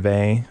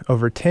Survey,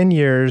 over 10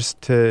 years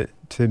to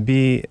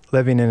be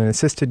living in an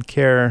assisted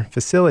care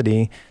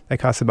facility, that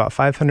costs about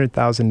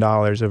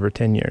 $500,000 over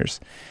 10 years.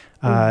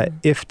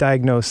 If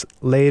diagnosed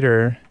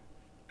later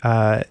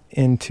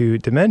into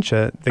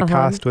dementia, the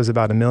cost was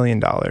about $1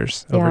 million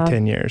over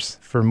 10 years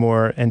for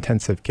more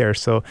intensive care.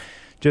 So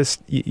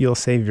you'll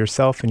save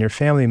yourself and your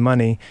family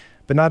money.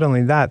 But not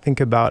only that, think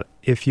about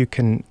if you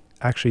can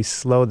actually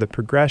slow the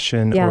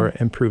progression or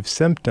improve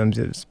symptoms,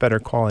 it's better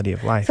quality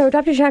of life. So,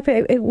 Dr.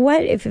 Chapman,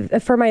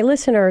 for my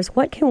listeners,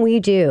 what can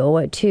we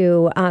do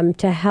to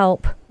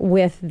help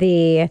with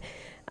the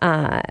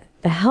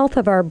health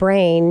of our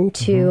brain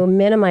to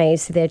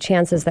minimize the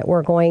chances that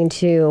we're going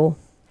to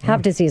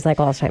have disease like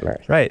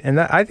Alzheimer's? Right, and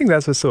I think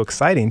that's what's so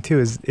exciting too.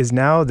 Is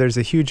now there's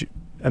a huge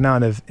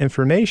amount of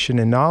information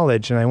and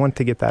knowledge, and I want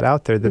to get that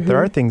out there that there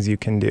are things you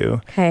can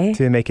do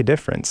to make a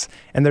difference,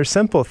 and they're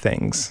simple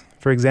things.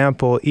 For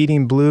example,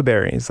 eating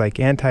blueberries, like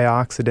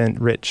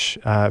antioxidant-rich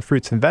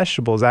fruits and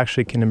vegetables,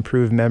 actually can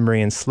improve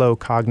memory and slow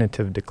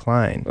cognitive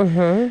decline.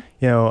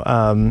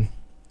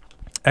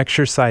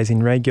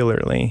 Exercising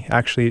regularly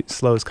actually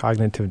slows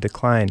cognitive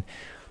decline.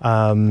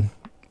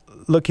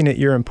 Looking at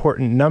your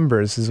important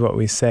numbers is what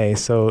we say.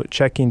 So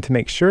checking to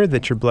make sure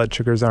that your blood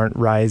sugars aren't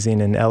rising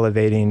and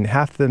elevating.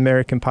 Half the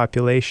American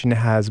population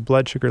has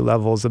blood sugar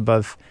levels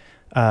above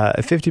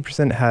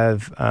 50%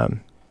 have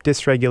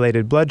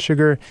dysregulated blood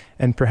sugar,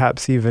 and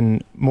perhaps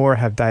even more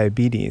have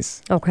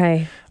diabetes.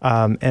 Okay.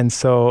 And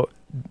so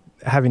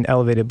having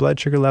elevated blood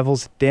sugar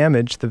levels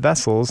damage the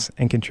vessels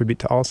and contribute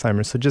to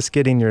Alzheimer's. So just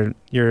getting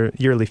your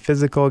yearly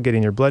physical,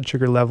 getting your blood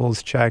sugar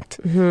levels checked,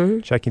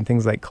 checking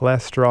things like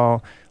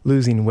cholesterol,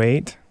 losing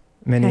weight.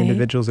 Many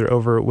individuals are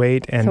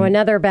overweight. And so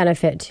another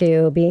benefit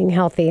to being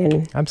healthy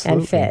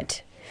and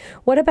fit.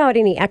 What about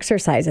any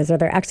exercises? Are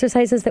there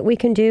exercises that we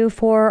can do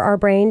for our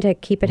brain to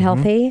keep it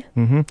healthy?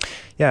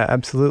 Yeah,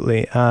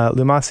 absolutely.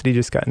 Lumosity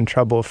just got in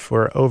trouble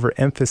for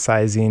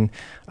overemphasizing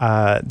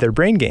their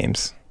brain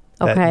games.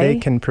 That they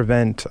can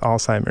prevent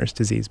Alzheimer's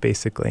disease,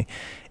 basically.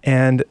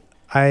 And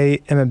I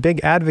am a big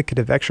advocate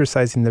of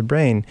exercising the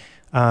brain,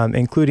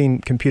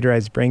 including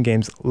computerized brain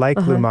games like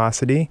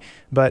Lumosity.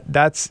 But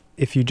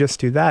if you just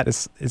do that,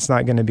 it's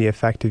not going to be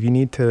effective. You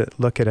need to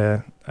look at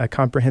a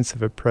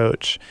comprehensive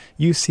approach.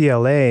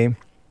 UCLA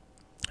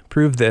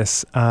proved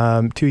this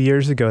 2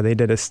 years ago. They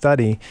did a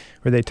study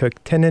where they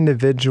took 10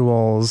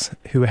 individuals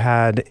who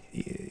had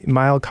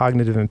mild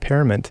cognitive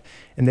impairment,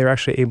 and they were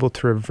actually able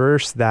to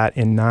reverse that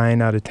in 9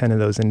 out of 10 of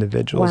those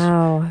individuals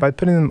by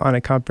putting them on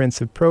a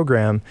comprehensive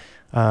program,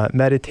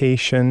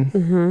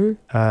 meditation,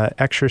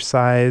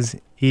 exercise,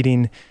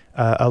 eating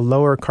a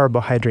lower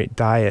carbohydrate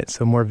diet,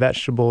 so more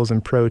vegetables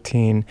and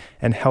protein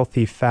and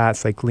healthy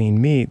fats like lean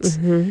meats,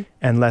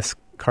 and less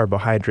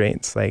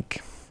carbohydrates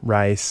like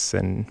rice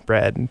and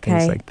bread and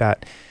things like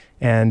that.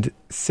 And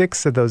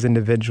 6 of those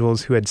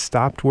individuals who had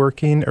stopped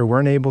working or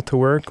weren't able to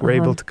work were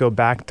able to go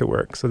back to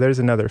work. So there's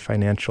another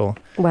financial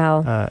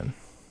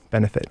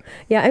benefit.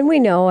 Yeah, and we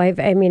know,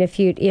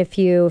 if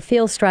you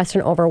feel stressed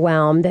and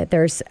overwhelmed, that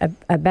there's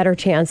a better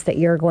chance that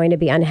you're going to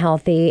be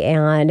unhealthy.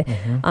 And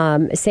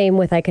same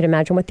with, I could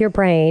imagine, with your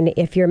brain.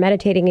 If you're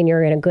meditating and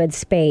you're in a good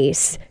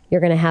space,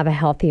 you're going to have a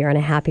healthier and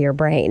a happier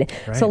brain.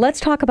 Right. So let's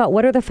talk about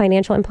what are the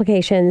financial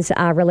implications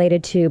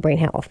related to brain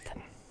health.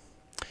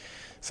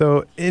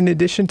 So in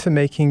addition to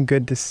making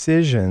good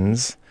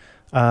decisions,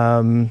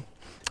 I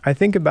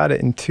think about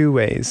it in 2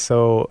 ways.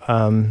 So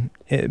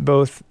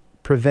both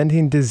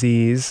preventing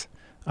disease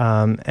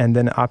and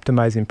then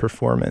optimizing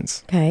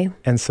performance. Okay.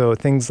 And so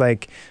things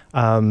like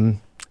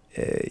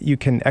you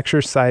can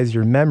exercise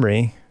your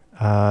memory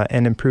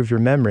and improve your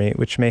memory,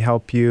 which may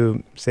help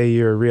you. Say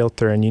you're a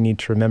realtor and you need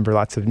to remember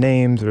lots of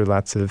names or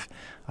lots of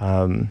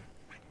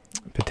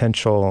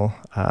potential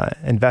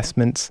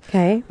investments.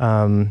 Okay.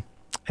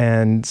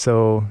 And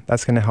so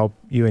that's going to help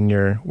you in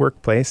your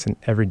workplace and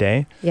every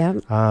day. Yeah.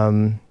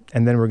 And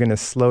then we're going to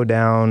slow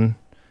down,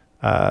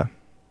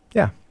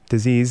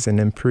 disease and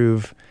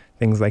improve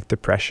things like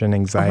depression,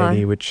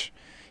 anxiety, which,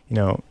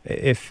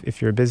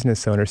 if you're a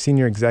business owner,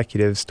 senior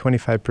executives,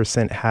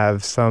 25%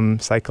 have some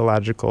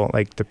psychological,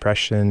 like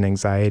depression,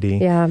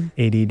 anxiety,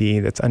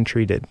 ADD that's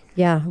untreated.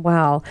 Yeah.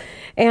 Wow.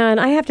 And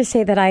I have to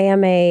say that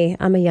I'm a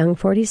young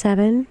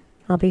 47.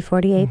 I'll be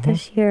 48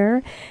 this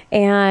year,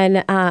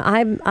 and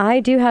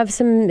I do have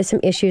some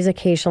issues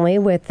occasionally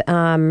with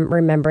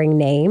remembering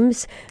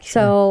names.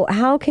 So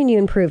how can you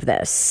improve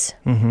this?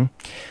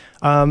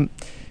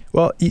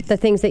 Well, the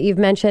things that you've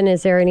mentioned,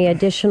 is there any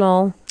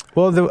additional?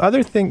 Well, the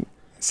other thing,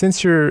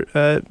 since you're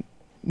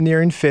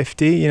nearing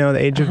 50, the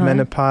age of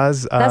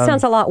menopause. That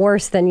sounds a lot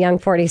worse than young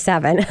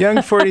 47.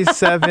 Young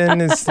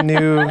 47 is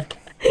new.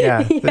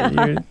 Yeah.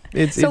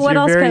 So what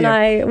else can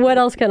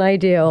I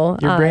do,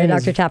 your brain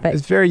Dr. Tappet?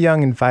 It's very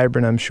young and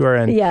vibrant, I'm sure.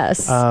 And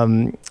yes.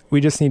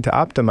 We just need to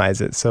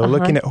optimize it. So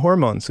looking at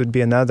hormones would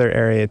be another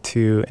area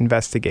to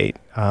investigate.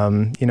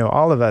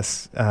 All of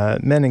us,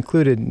 men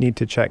included, need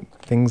to check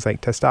things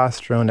like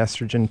testosterone,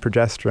 estrogen,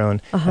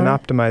 progesterone, and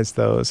optimize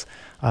those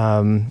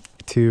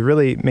to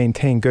really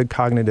maintain good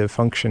cognitive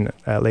function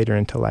later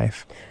into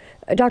life.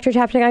 Dr.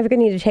 Chapman, I'm going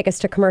to need to take us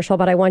to commercial,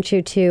 but I want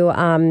you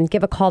to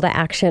give a call to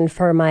action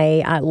for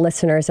my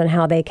listeners on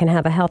how they can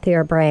have a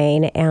healthier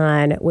brain,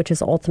 and which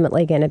is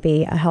ultimately going to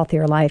be a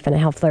healthier life and a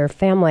healthier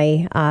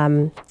family,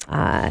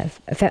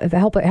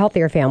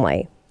 healthier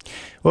family.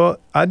 Well,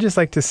 I'd just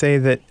like to say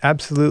that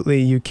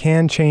absolutely you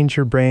can change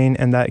your brain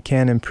and that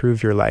can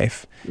improve your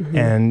life. Mm-hmm.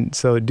 And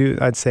so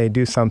I'd say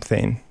do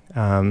something,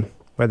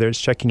 whether it's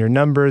checking your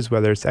numbers,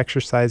 whether it's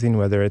exercising,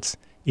 whether it's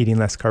eating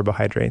less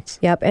carbohydrates.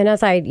 Yep. And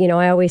as I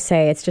always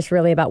say, it's just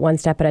really about one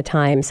step at a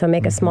time. So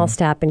make a small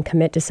step and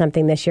commit to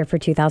something this year for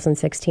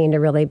 2016 to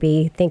really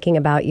be thinking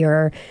about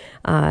your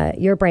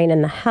brain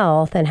and the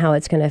health and how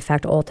it's going to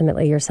affect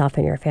ultimately yourself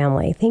and your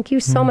family. Thank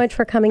you so much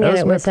for coming in.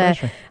 It was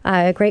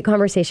a great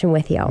conversation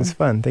with you. It was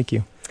fun. Thank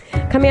you.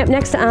 Coming up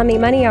next on the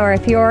Money Hour,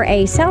 if you're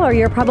a seller,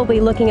 you're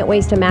probably looking at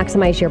ways to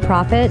maximize your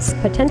profits,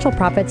 potential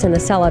profits in the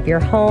sale of your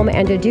home.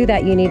 And to do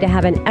that, you need to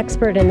have an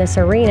expert in this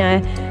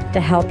arena to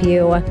help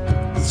you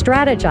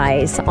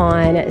strategize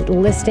on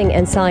listing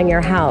and selling your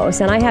house.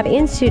 And I have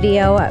in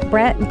studio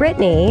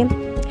Brittany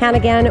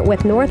Hannigan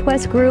with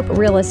Northwest Group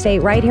Real Estate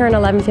right here on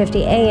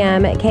 1150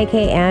 AM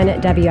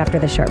KKNW after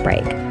the short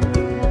break.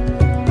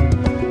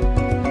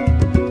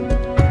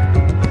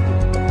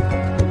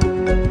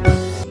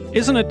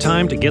 Isn't it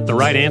time to get the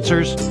right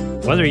answers?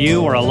 Whether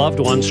you or a loved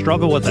one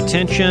struggle with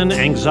attention,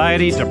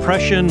 anxiety,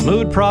 depression,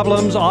 mood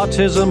problems,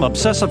 autism,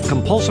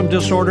 obsessive-compulsive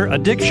disorder,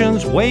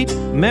 addictions, weight,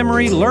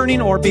 memory, learning,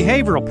 or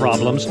behavioral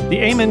problems, the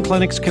Amen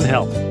Clinics can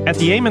help. At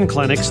the Amen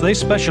Clinics, they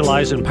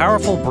specialize in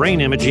powerful brain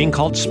imaging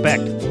called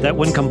SPECT that,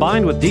 when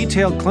combined with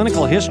detailed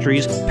clinical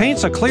histories,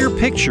 paints a clear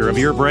picture of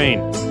your brain.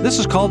 This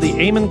is called the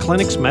Amen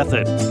Clinics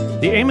method.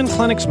 The Amen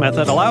Clinics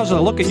method allows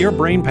a look at your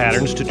brain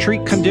patterns to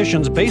treat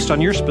conditions based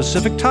on your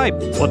specific type.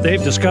 What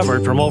they've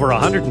discovered from over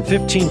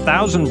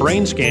 115,000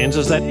 brain scans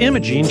is that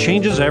imaging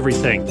changes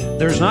everything.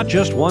 There's not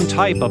just one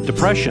type of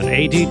depression,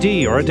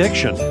 ADD, or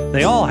addiction.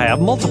 They all have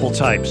multiple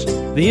types.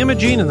 The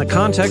imaging in the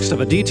context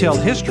of a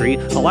detailed history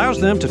allows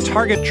them to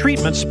target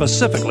treatment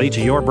specifically to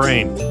your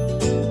brain.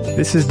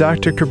 This is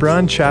Dr.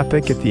 Kabran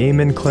Chapik at the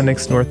Amen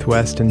Clinics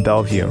Northwest in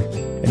Bellevue,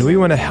 and we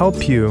want to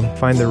help you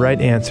find the right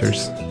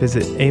answers.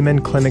 Visit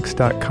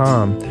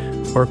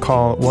amenclinics.com or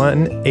call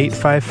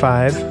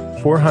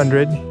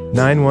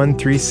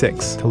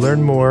 1-855-400-9136 to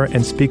learn more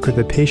and speak with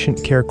a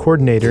patient care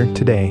coordinator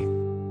today.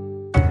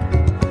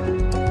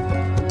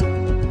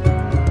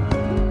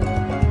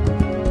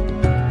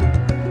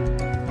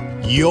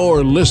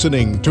 You're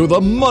listening to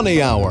The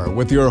Money Hour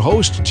with your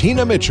host,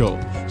 Tina Mitchell,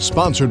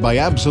 sponsored by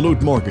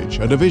Absolute Mortgage,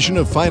 a division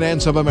of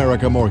Finance of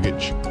America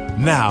Mortgage.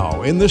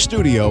 Now, in the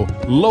studio,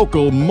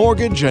 local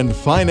mortgage and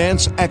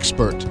finance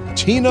expert,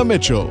 Tina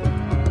Mitchell.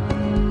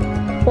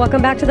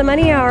 Welcome back to the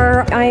Money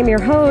Hour. I am your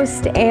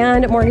host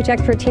and mortgage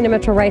expert Tina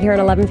Mitchell right here at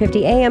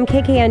 1150 AM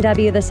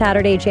KKNW, the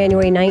Saturday,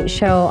 January 9th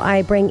show.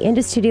 I bring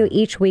into studio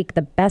each week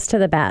the best of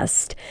the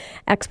best,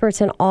 experts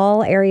in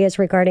all areas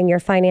regarding your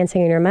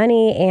financing and your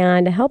money,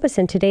 and help us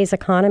in today's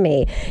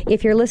economy.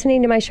 If you're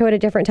listening to my show at a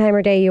different time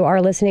or day, you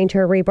are listening to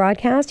a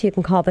rebroadcast. You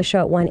can call the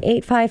show at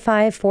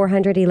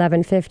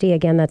 1-855-400-1150.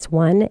 Again, that's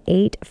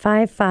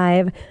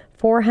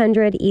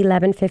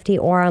 1-855-400-1150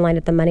 or online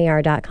at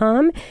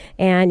themoneyhour.com.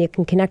 And you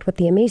can connect with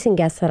the amazing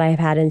guests that I have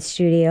had in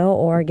studio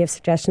or give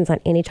suggestions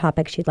on any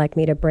topics you'd like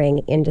me to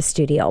bring into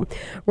studio.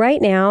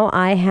 Right now,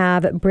 I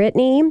have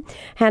Brittany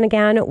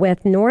Hannigan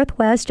with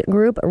Northwest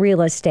Group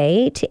Real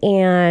Estate,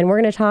 and we're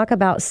going to talk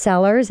about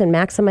sellers and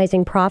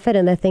maximizing profit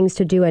and the things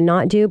to do and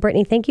not do.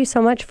 Brittany, thank you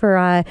so much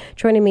for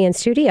joining me in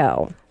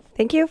studio.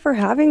 Thank you for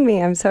having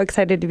me. I'm so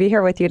excited to be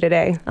here with you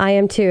today. I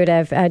am too,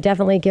 to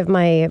definitely give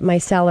my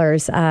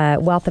sellers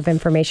wealth of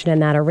information in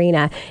that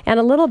arena. And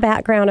a little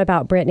background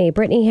about Brittany.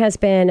 Brittany has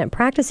been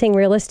practicing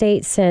real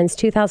estate since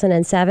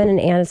 2007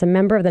 and is a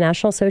member of the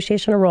National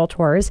Association of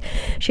Realtors.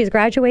 She's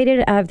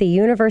graduated of the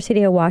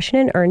University of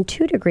Washington, earned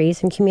 2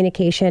 degrees in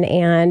communication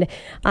and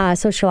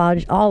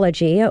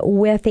sociology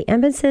with the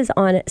emphasis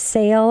on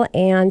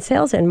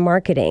sales and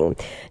marketing.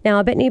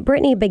 Now,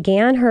 Brittany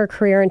began her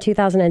career in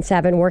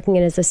 2007 working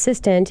as assistant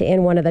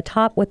in one of the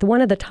top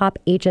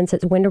agents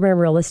at Windermere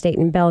Real Estate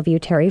in Bellevue,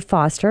 Terry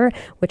Foster,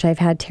 which I've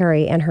had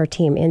Terry and her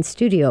team in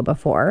studio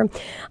before.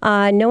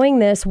 Knowing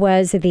this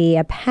was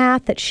the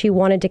path that she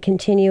wanted to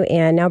continue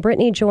in. Now,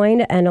 Brittany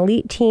joined an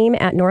elite team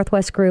at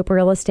Northwest Group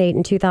Real Estate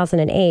in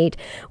 2008,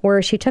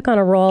 where she took on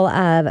a role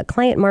of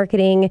client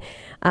marketing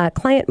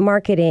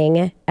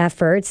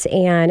efforts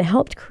and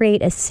helped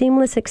create a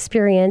seamless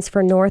experience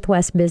for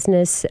Northwest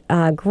business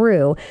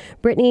grew.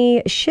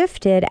 Brittany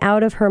shifted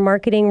out of her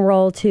marketing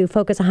role to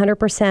focus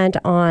 100%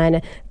 on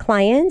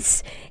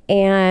clients,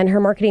 and her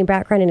marketing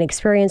background and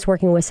experience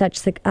working with such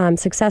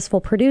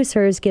successful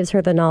producers gives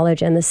her the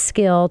knowledge and the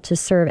skill to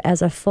serve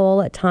as a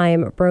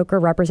full-time broker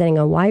representing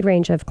a wide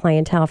range of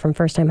clientele, from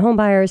first-time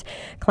homebuyers,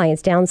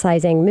 clients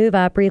downsizing, move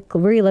up,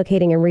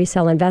 relocating, and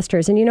resell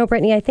investors. And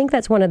Brittany, I think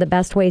that's one of the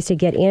best ways to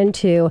get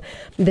into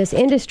this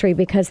industry,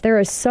 because there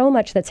is so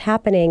much that's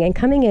happening, and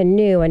coming in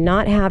new and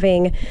not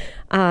having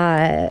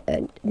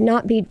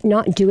not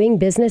doing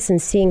business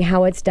and seeing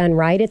how it's done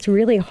right, it's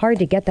really hard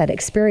to get that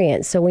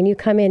experience. So when you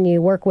come in,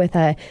 you work with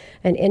an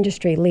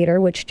industry leader,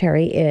 which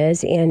Terry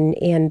is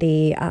in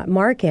the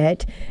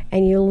market,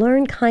 and you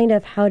learn kind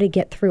of how to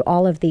get through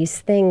all of these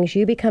things.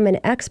 You become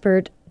an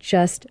expert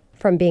just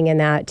from being in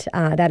that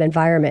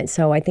environment.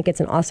 So I think it's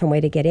an awesome way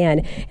to get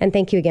in. And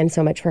thank you again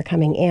so much for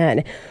coming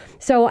in.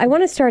 So I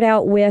want to start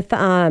out with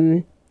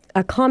a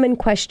common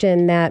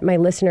question that my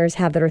listeners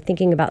have that are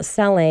thinking about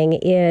selling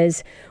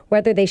is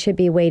whether they should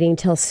be waiting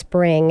till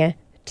spring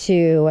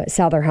to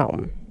sell their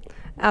home.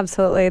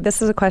 Absolutely.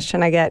 This is a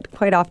question I get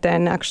quite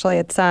often. Actually,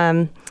 it's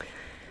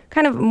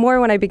kind of more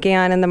when I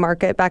began in the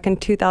market back in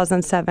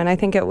 2007. I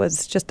think it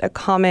was just a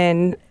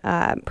common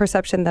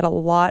perception that a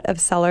lot of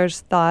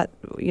sellers thought,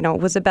 it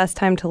was the best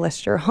time to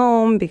list your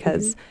home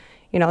because,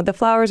 the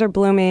flowers are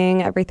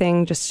blooming,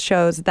 everything just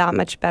shows that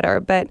much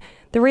better. But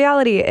the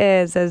reality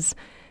is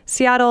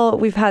Seattle,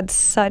 we've had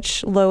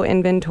such low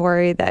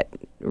inventory that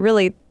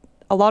really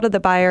a lot of the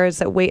buyers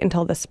that wait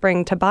until the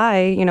spring to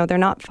buy, they're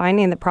not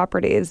finding the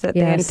properties that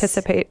they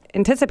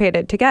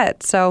anticipated to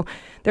get. So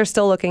they're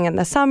still looking in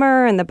the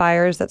summer, and the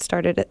buyers that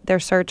started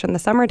their search in the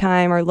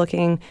summertime are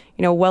looking,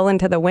 well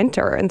into the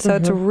winter. And so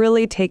it's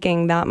really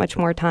taking that much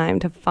more time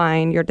to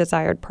find your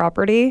desired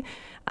property.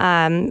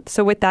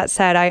 So with that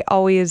said, I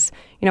always,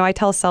 I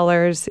tell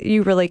sellers,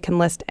 you really can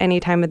list any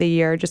time of the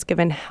year, just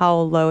given how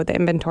low the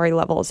inventory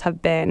levels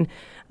have been.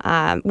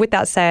 With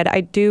that said,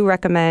 I do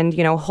recommend,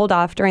 hold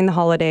off during the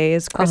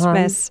holidays,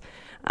 Christmas,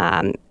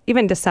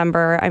 even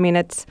December. I mean,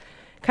 it's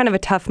kind of a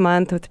tough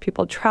month with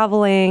people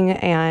traveling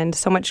and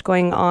so much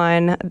going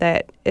on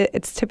that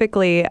it's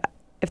typically,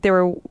 if they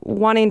were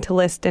wanting to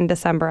list in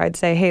December, I'd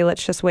say, hey,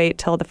 let's just wait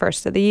till the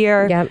first of the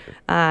year.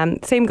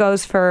 Yep. Same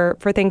goes for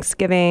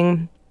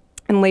Thanksgiving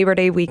and Labor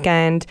Day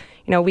weekend,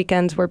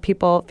 weekends where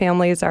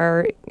families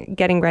are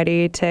getting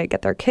ready to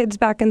get their kids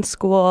back in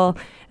school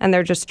and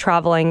they're just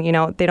traveling,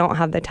 they don't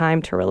have the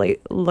time to really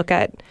look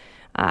at,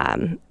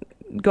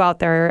 go out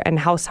there and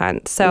house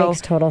hunt. So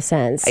makes total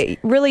sense.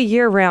 Really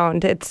year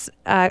round, it's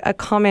a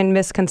common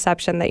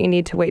misconception that you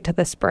need to wait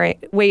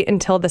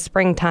until the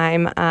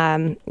springtime.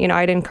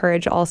 I'd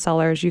encourage all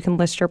sellers, you can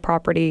list your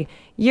property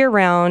year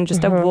round,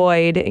 just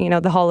avoid,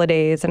 the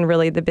holidays and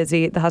really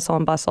the hustle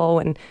and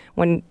bustle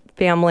when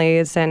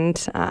families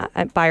and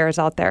buyers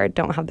out there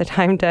don't have the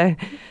time to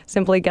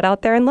simply get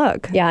out there and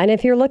look. Yeah, and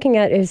if you're looking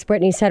at, as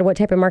Brittany said, what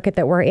type of market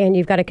that we're in,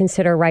 you've got to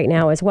consider right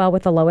now as well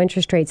with the low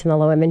interest rates and the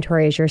low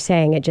inventory, as you're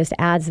saying, it just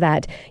adds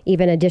that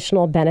even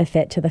additional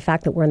benefit to the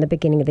fact that we're in the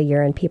beginning of the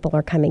year and people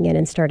are coming in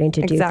and starting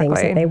to do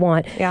things that they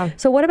want. Yeah.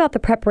 So what about the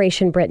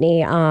preparation,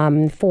 Brittany,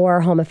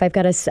 for home? If I've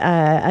got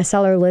a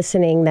seller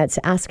listening that's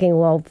asking,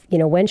 well,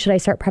 when should I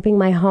start prepping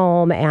my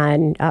home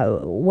and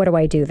what do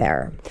I do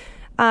there?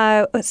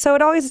 So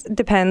it always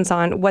depends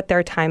on what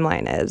their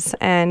timeline is.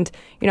 And,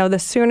 the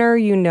sooner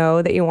you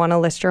know that you want to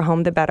list your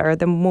home, the better.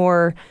 The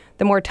more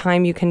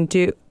time you can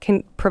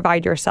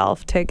provide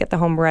yourself to get the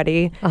home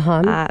ready,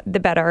 the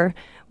better.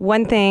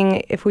 One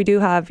thing, if we do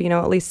have,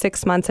 at least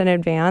 6 months in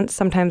advance,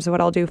 sometimes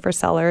what I'll do for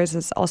sellers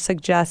is I'll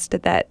suggest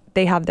that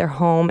they have their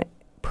home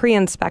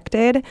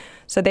pre-inspected.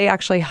 So they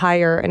actually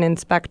hire an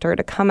inspector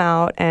to come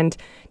out and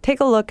take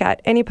a look at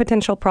any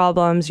potential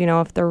problems,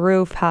 if the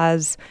roof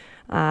has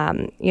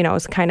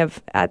is kind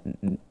of at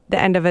the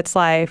end of its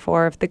life,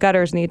 or if the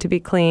gutters need to be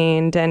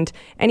cleaned and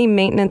any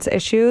maintenance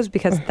issues,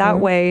 because that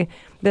way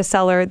the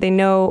seller, they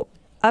know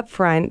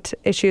upfront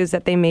issues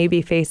that they may be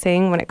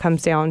facing when it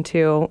comes down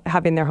to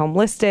having their home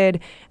listed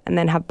and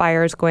then have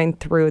buyers going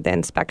through the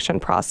inspection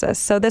process.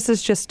 So this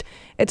is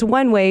it's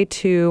one way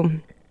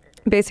to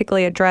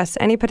basically address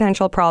any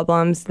potential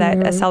problems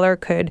that a seller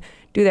could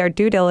do their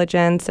due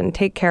diligence and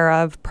take care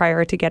of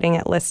prior to getting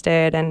it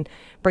listed and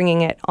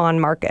bringing it on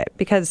market.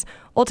 Because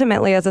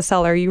ultimately, as a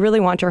seller, you really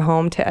want your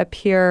home to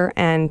appear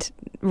and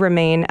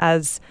remain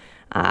as,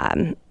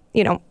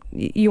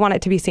 you want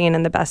it to be seen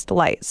in the best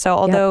light. So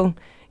although,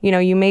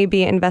 you may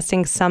be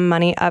investing some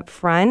money up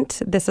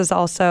front, this is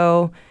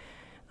also,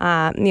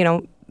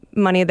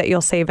 money that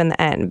you'll save in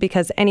the end,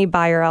 because any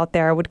buyer out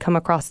there would come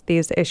across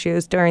these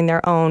issues during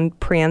their own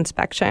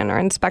pre-inspection or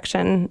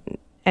inspection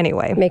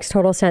anyway. Makes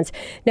total sense.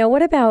 Now,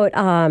 what about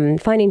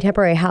finding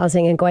temporary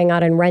housing and going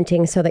out and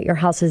renting so that your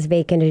house is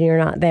vacant and you're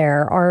not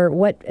there? Or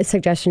what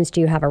suggestions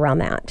do you have around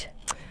that?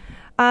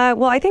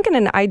 Well, I think in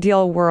an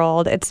ideal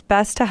world, it's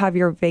best to have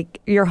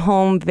your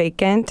home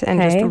vacant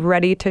and just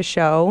ready to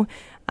show.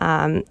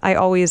 I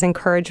always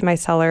encourage my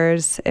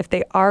sellers, if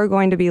they are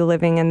going to be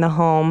living in the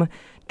home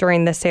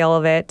during the sale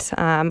of it,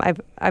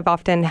 I've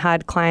often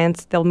had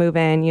clients, they'll move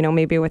in,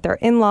 maybe with their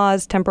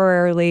in-laws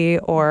temporarily,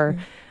 or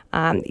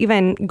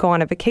even go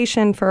on a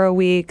vacation for a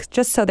week,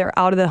 just so they're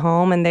out of the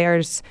home and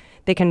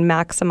they can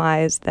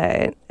maximize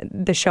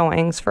the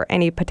showings for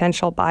any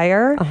potential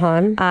buyer.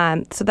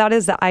 So that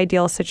is the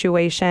ideal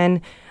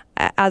situation.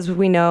 As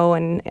we know,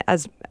 and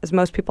as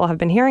most people have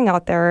been hearing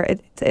out there,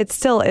 it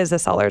still is a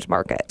seller's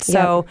market.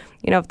 So,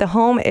 if the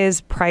home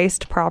is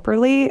priced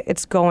properly,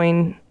 it's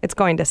going it's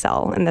going to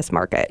sell in this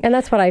market. And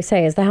that's what I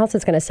say is the house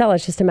is going to sell.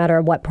 It's just a matter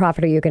of what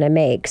profit are you going to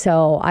make.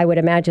 So I would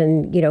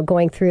imagine,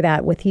 going through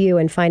that with you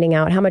and finding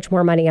out how much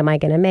more money am I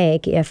going to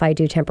make if I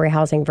do temporary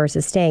housing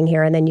versus staying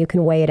here. And then you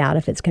can weigh it out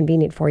if it's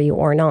convenient for you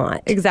or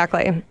not.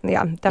 Exactly.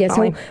 Yeah,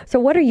 definitely. Yeah, so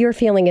what are your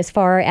feeling as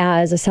far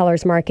as a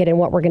seller's market and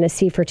what we're going to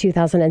see for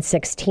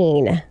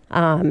 2016?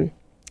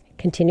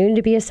 Continuing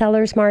to be a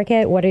seller's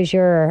market? What's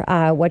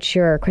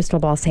your crystal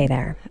ball say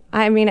there?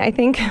 I mean, I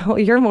think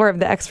you're more of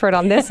the expert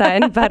on this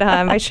end, but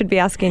I should be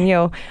asking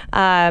you.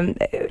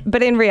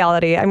 But in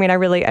reality, I mean,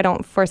 I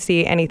don't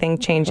foresee anything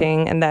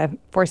changing in the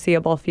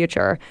foreseeable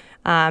future.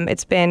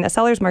 It's been a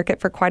seller's market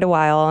for quite a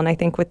while, and I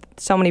think with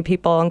so many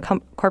people and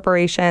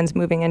corporations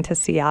moving into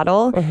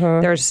Seattle,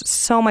 there's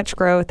so much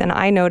growth, and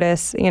I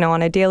notice,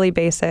 on a daily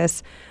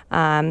basis,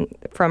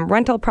 from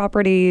rental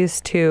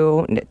properties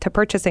to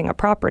purchasing a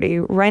property,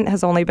 rent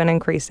has only been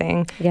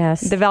increasing.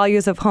 Yes. The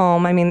values of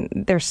home, I mean,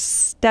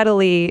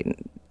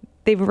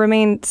 they've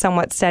remained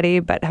somewhat steady,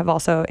 but have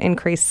also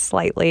increased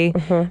slightly.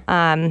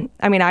 I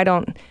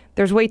mean,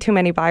 there's way too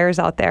many buyers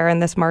out there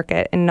in this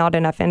market and not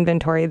enough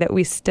inventory that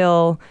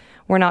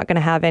we're not going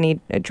to have any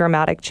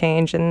dramatic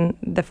change in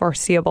the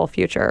foreseeable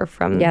future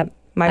from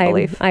my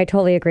belief. I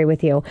totally agree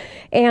with you.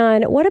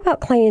 And what about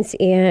clients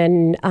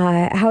in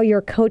how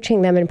you're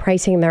coaching them and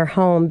pricing their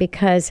home?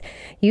 Because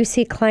you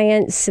see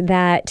clients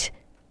that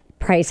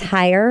price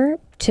higher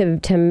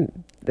to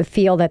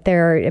feel that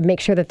make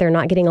sure that they're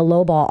not getting a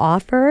lowball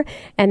offer.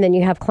 And then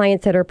you have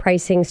clients that are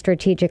pricing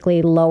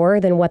strategically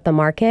lower than what the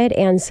market.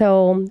 And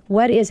so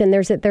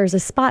there's a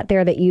spot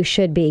there that you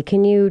should be.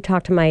 Can you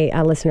talk to my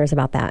listeners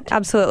about that?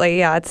 Absolutely.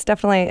 Yeah,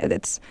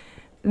 it's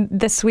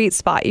the sweet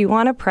spot. You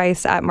want to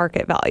price at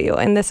market value.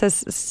 And this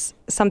is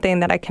something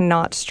that I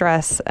cannot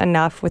stress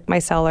enough with my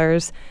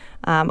sellers.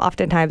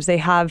 Oftentimes they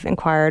have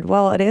inquired,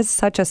 well, it is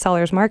such a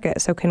seller's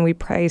market, so can we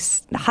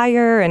price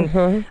higher?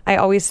 And I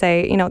always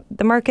say,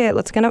 the market,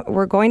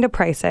 we're going to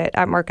price it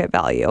at market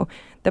value.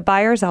 The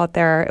buyers out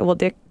there will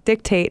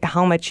dictate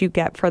how much you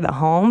get for the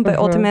home, but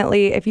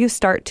ultimately, if you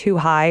start too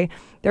high,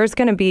 there's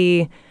going to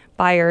be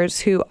buyers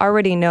who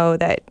already know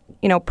that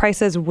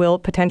prices will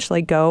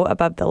potentially go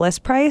above the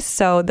list price,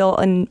 so they'll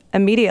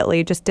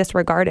immediately just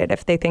disregard it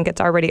if they think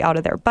it's already out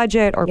of their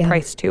budget or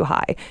priced too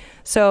high.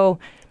 So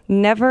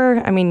you're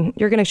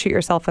going to shoot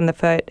yourself in the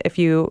foot if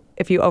you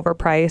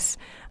overprice.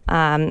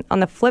 On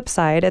the flip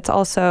side, it's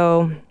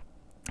also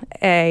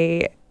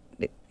you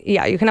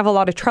can have a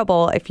lot of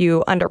trouble if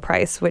you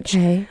underprice, which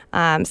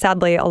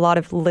sadly a lot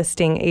of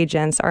listing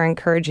agents are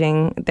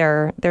encouraging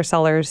their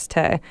sellers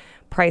to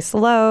price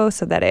low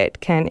so that it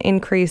can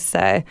increase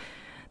the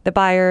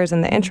buyers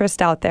and the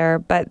interest out there.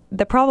 But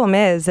the problem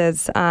is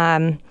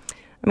why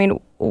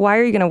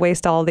are you going to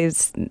waste all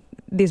these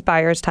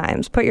buyers'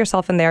 times? Put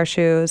yourself in their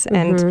shoes.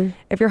 And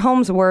if your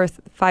home's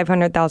worth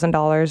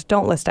 $500,000,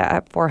 don't list it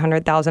at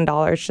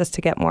 $400,000 just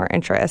to get more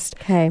interest.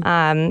 Okay.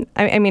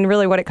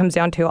 Really what it comes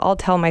down to, I'll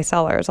tell my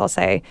sellers, I'll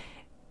say,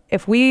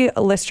 if we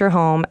list your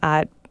home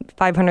at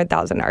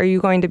 $500,000, are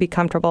you going to be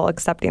comfortable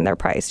accepting their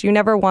price? You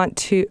never want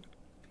to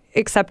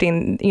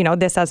accepting,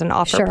 this as an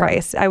offer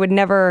price. I would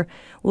never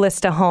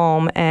list a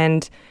home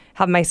and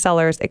have my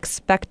sellers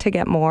expect to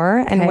get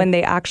more, and when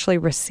they actually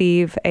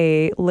receive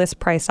a list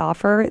price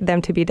offer,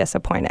 them to be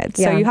disappointed.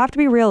 So you have to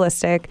be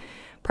realistic,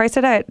 price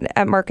it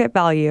at market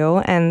value,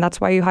 and that's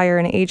why you hire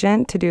an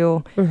agent to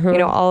do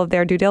all of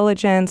their due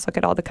diligence, look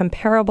at all the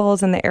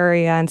comparables in the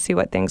area, and see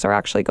what things are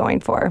actually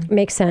going for.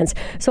 Makes sense.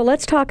 So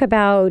let's talk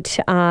about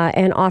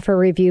an offer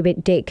review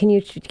date. Can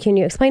you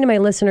explain to my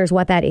listeners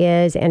what that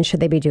is, and should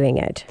they be doing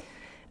it?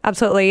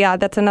 Absolutely. Yeah,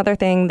 that's another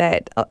thing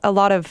that a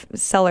lot of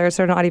sellers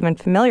are not even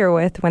familiar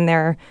with when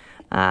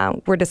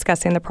we're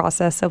discussing the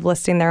process of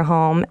listing their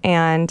home.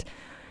 And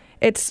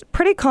it's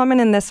pretty common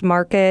in this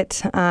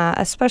market,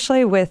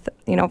 especially with,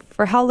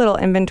 for how little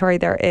inventory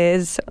there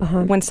is.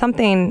 When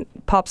something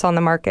pops on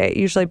the market,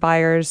 usually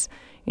buyers,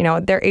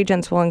 their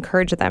agents will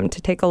encourage them to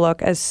take a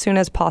look as soon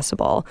as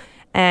possible.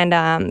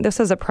 And this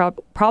is a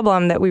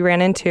problem that we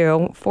ran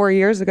into 4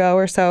 years ago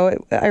or so.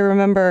 I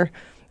remember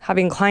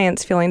having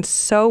clients feeling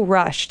so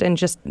rushed and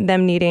just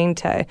them needing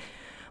to,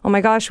 oh my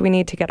gosh, we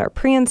need to get our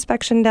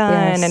pre-inspection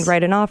done and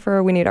write an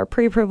offer. We need our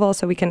pre-approval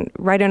so we can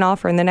write an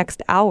offer in the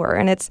next hour.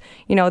 And it's,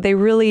 they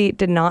really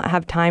did not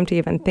have time to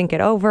even think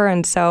it over.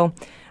 And so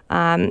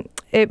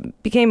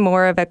it became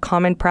more of a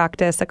common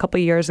practice a couple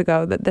of years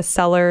ago that the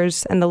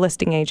sellers and the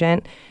listing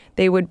agent,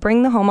 they would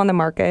bring the home on the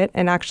market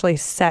and actually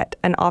set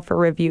an offer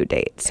review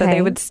date. So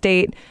they would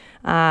state,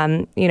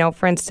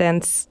 for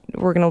instance,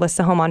 we're going to list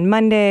the home on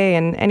Monday,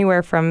 and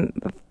anywhere from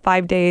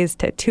 5 days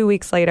to 2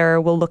 weeks later,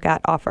 we'll look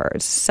at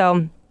offers.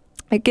 So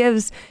it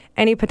gives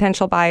any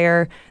potential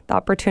buyer the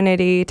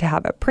opportunity to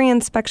have a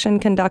pre-inspection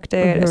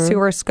conducted, a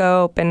sewer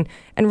scope, and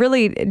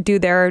really do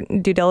their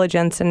due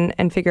diligence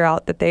and figure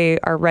out that they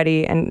are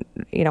ready and,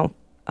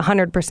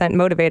 100%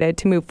 motivated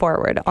to move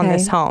forward on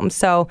this home.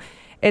 So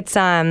it's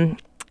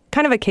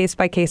kind of a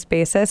case-by-case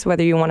basis,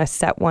 whether you want to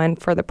set one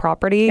for the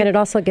property. And it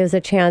also gives a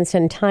chance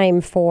and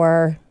time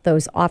for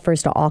those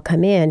offers to all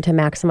come in to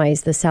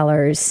maximize the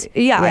seller's.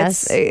 Yeah,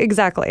 yes?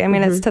 Exactly. I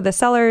mean, it's to the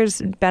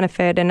seller's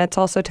benefit, and it's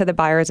also to the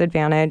buyer's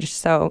advantage.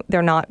 So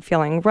they're not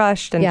feeling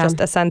rushed, and just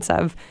a sense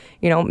of,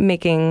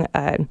 making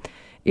a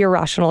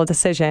irrational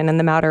decision in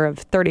the matter of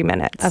 30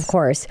 minutes. Of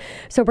course.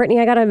 So, Brittany,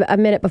 I got a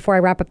minute before I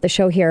wrap up the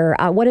show here.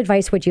 What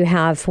advice would you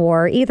have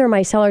for either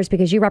my sellers,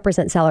 because you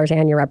represent sellers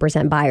and you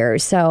represent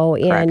buyers? So,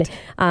 in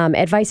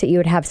advice that you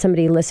would have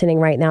somebody listening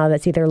right now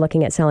that's either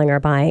looking at selling or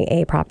buying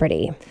a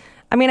property?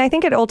 I mean, I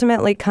think it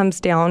ultimately comes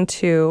down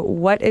to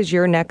what is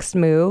your next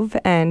move.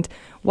 And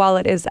while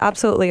it is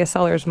absolutely a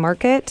seller's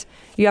market,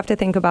 you have to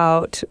think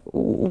about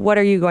what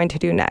are you going to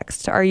do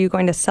next? Are you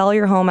going to sell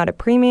your home at a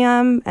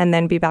premium and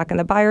then be back in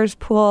the buyer's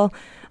pool?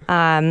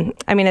 I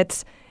mean,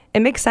 it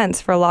makes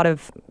sense for a lot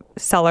of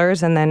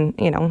sellers and then,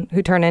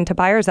 who turn into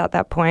buyers at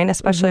that point,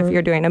 especially if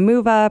you're doing a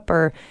move up,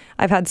 or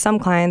I've had some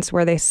clients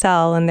where they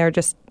sell and they're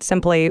just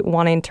simply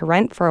wanting to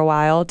rent for a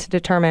while to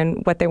determine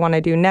what they want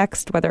to do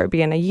next, whether it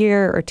be in a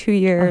year or 2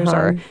 years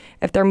or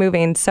if they're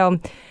moving. So,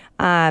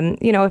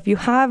 if you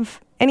have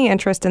any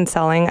interest in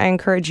selling, I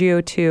encourage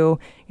you to,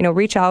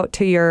 reach out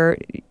to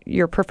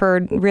your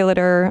preferred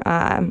realtor,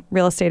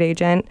 real estate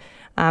agent.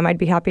 I'd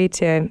be happy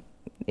to,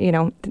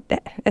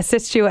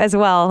 assist you as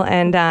well.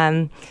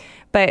 And,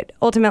 but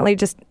ultimately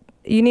just,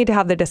 you need to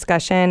have the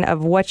discussion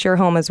of what your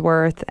home is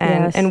worth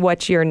and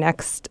what your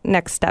next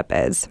step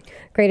is.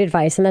 Great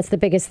advice. And that's the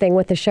biggest thing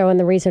with the show. And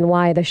the reason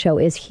why the show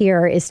is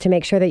here is to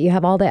make sure that you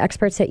have all the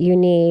experts that you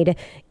need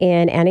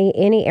in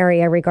any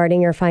area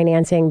regarding your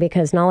financing,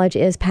 because knowledge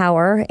is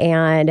power,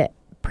 and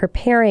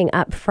preparing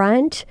up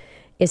front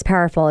is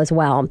powerful as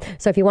well.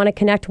 So if you want to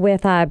connect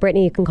with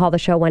Brittany, you can call the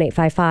show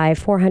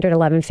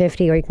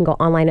 1-855-400-1150, or you can go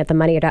online at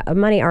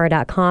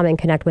themoneyhour.com and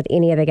connect with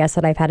any of the guests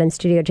that I've had in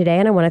studio today.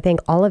 And I want to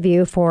thank all of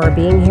you for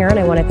being here, and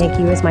I want to thank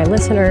you as my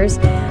listeners.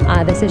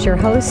 This is your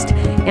host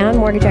and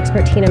mortgage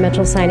expert Tina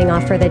Mitchell signing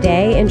off for the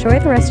day. Enjoy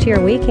the rest of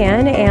your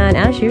weekend, and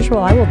as usual,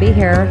 I will be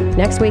here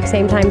next week,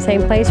 same time,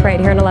 same place, right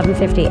here at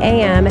 1150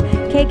 AM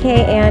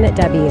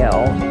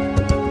KKNW.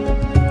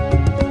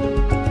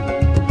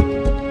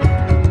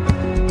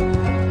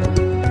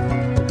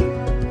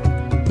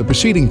 The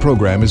preceding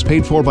program is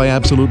paid for by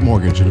Absolute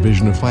Mortgage, a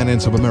division of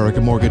Finance of America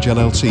Mortgage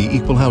LLC,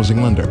 equal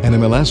housing lender,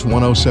 NMLS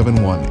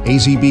 1071,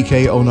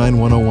 AZBK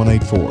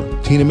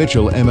 09101884. Tina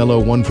Mitchell,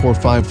 MLO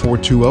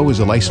 145420, is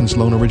a licensed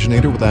loan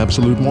originator with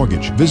Absolute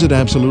Mortgage. Visit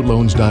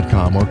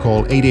AbsoluteLoans.com or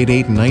call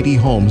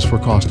 888-90-HOMES for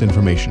cost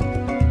information.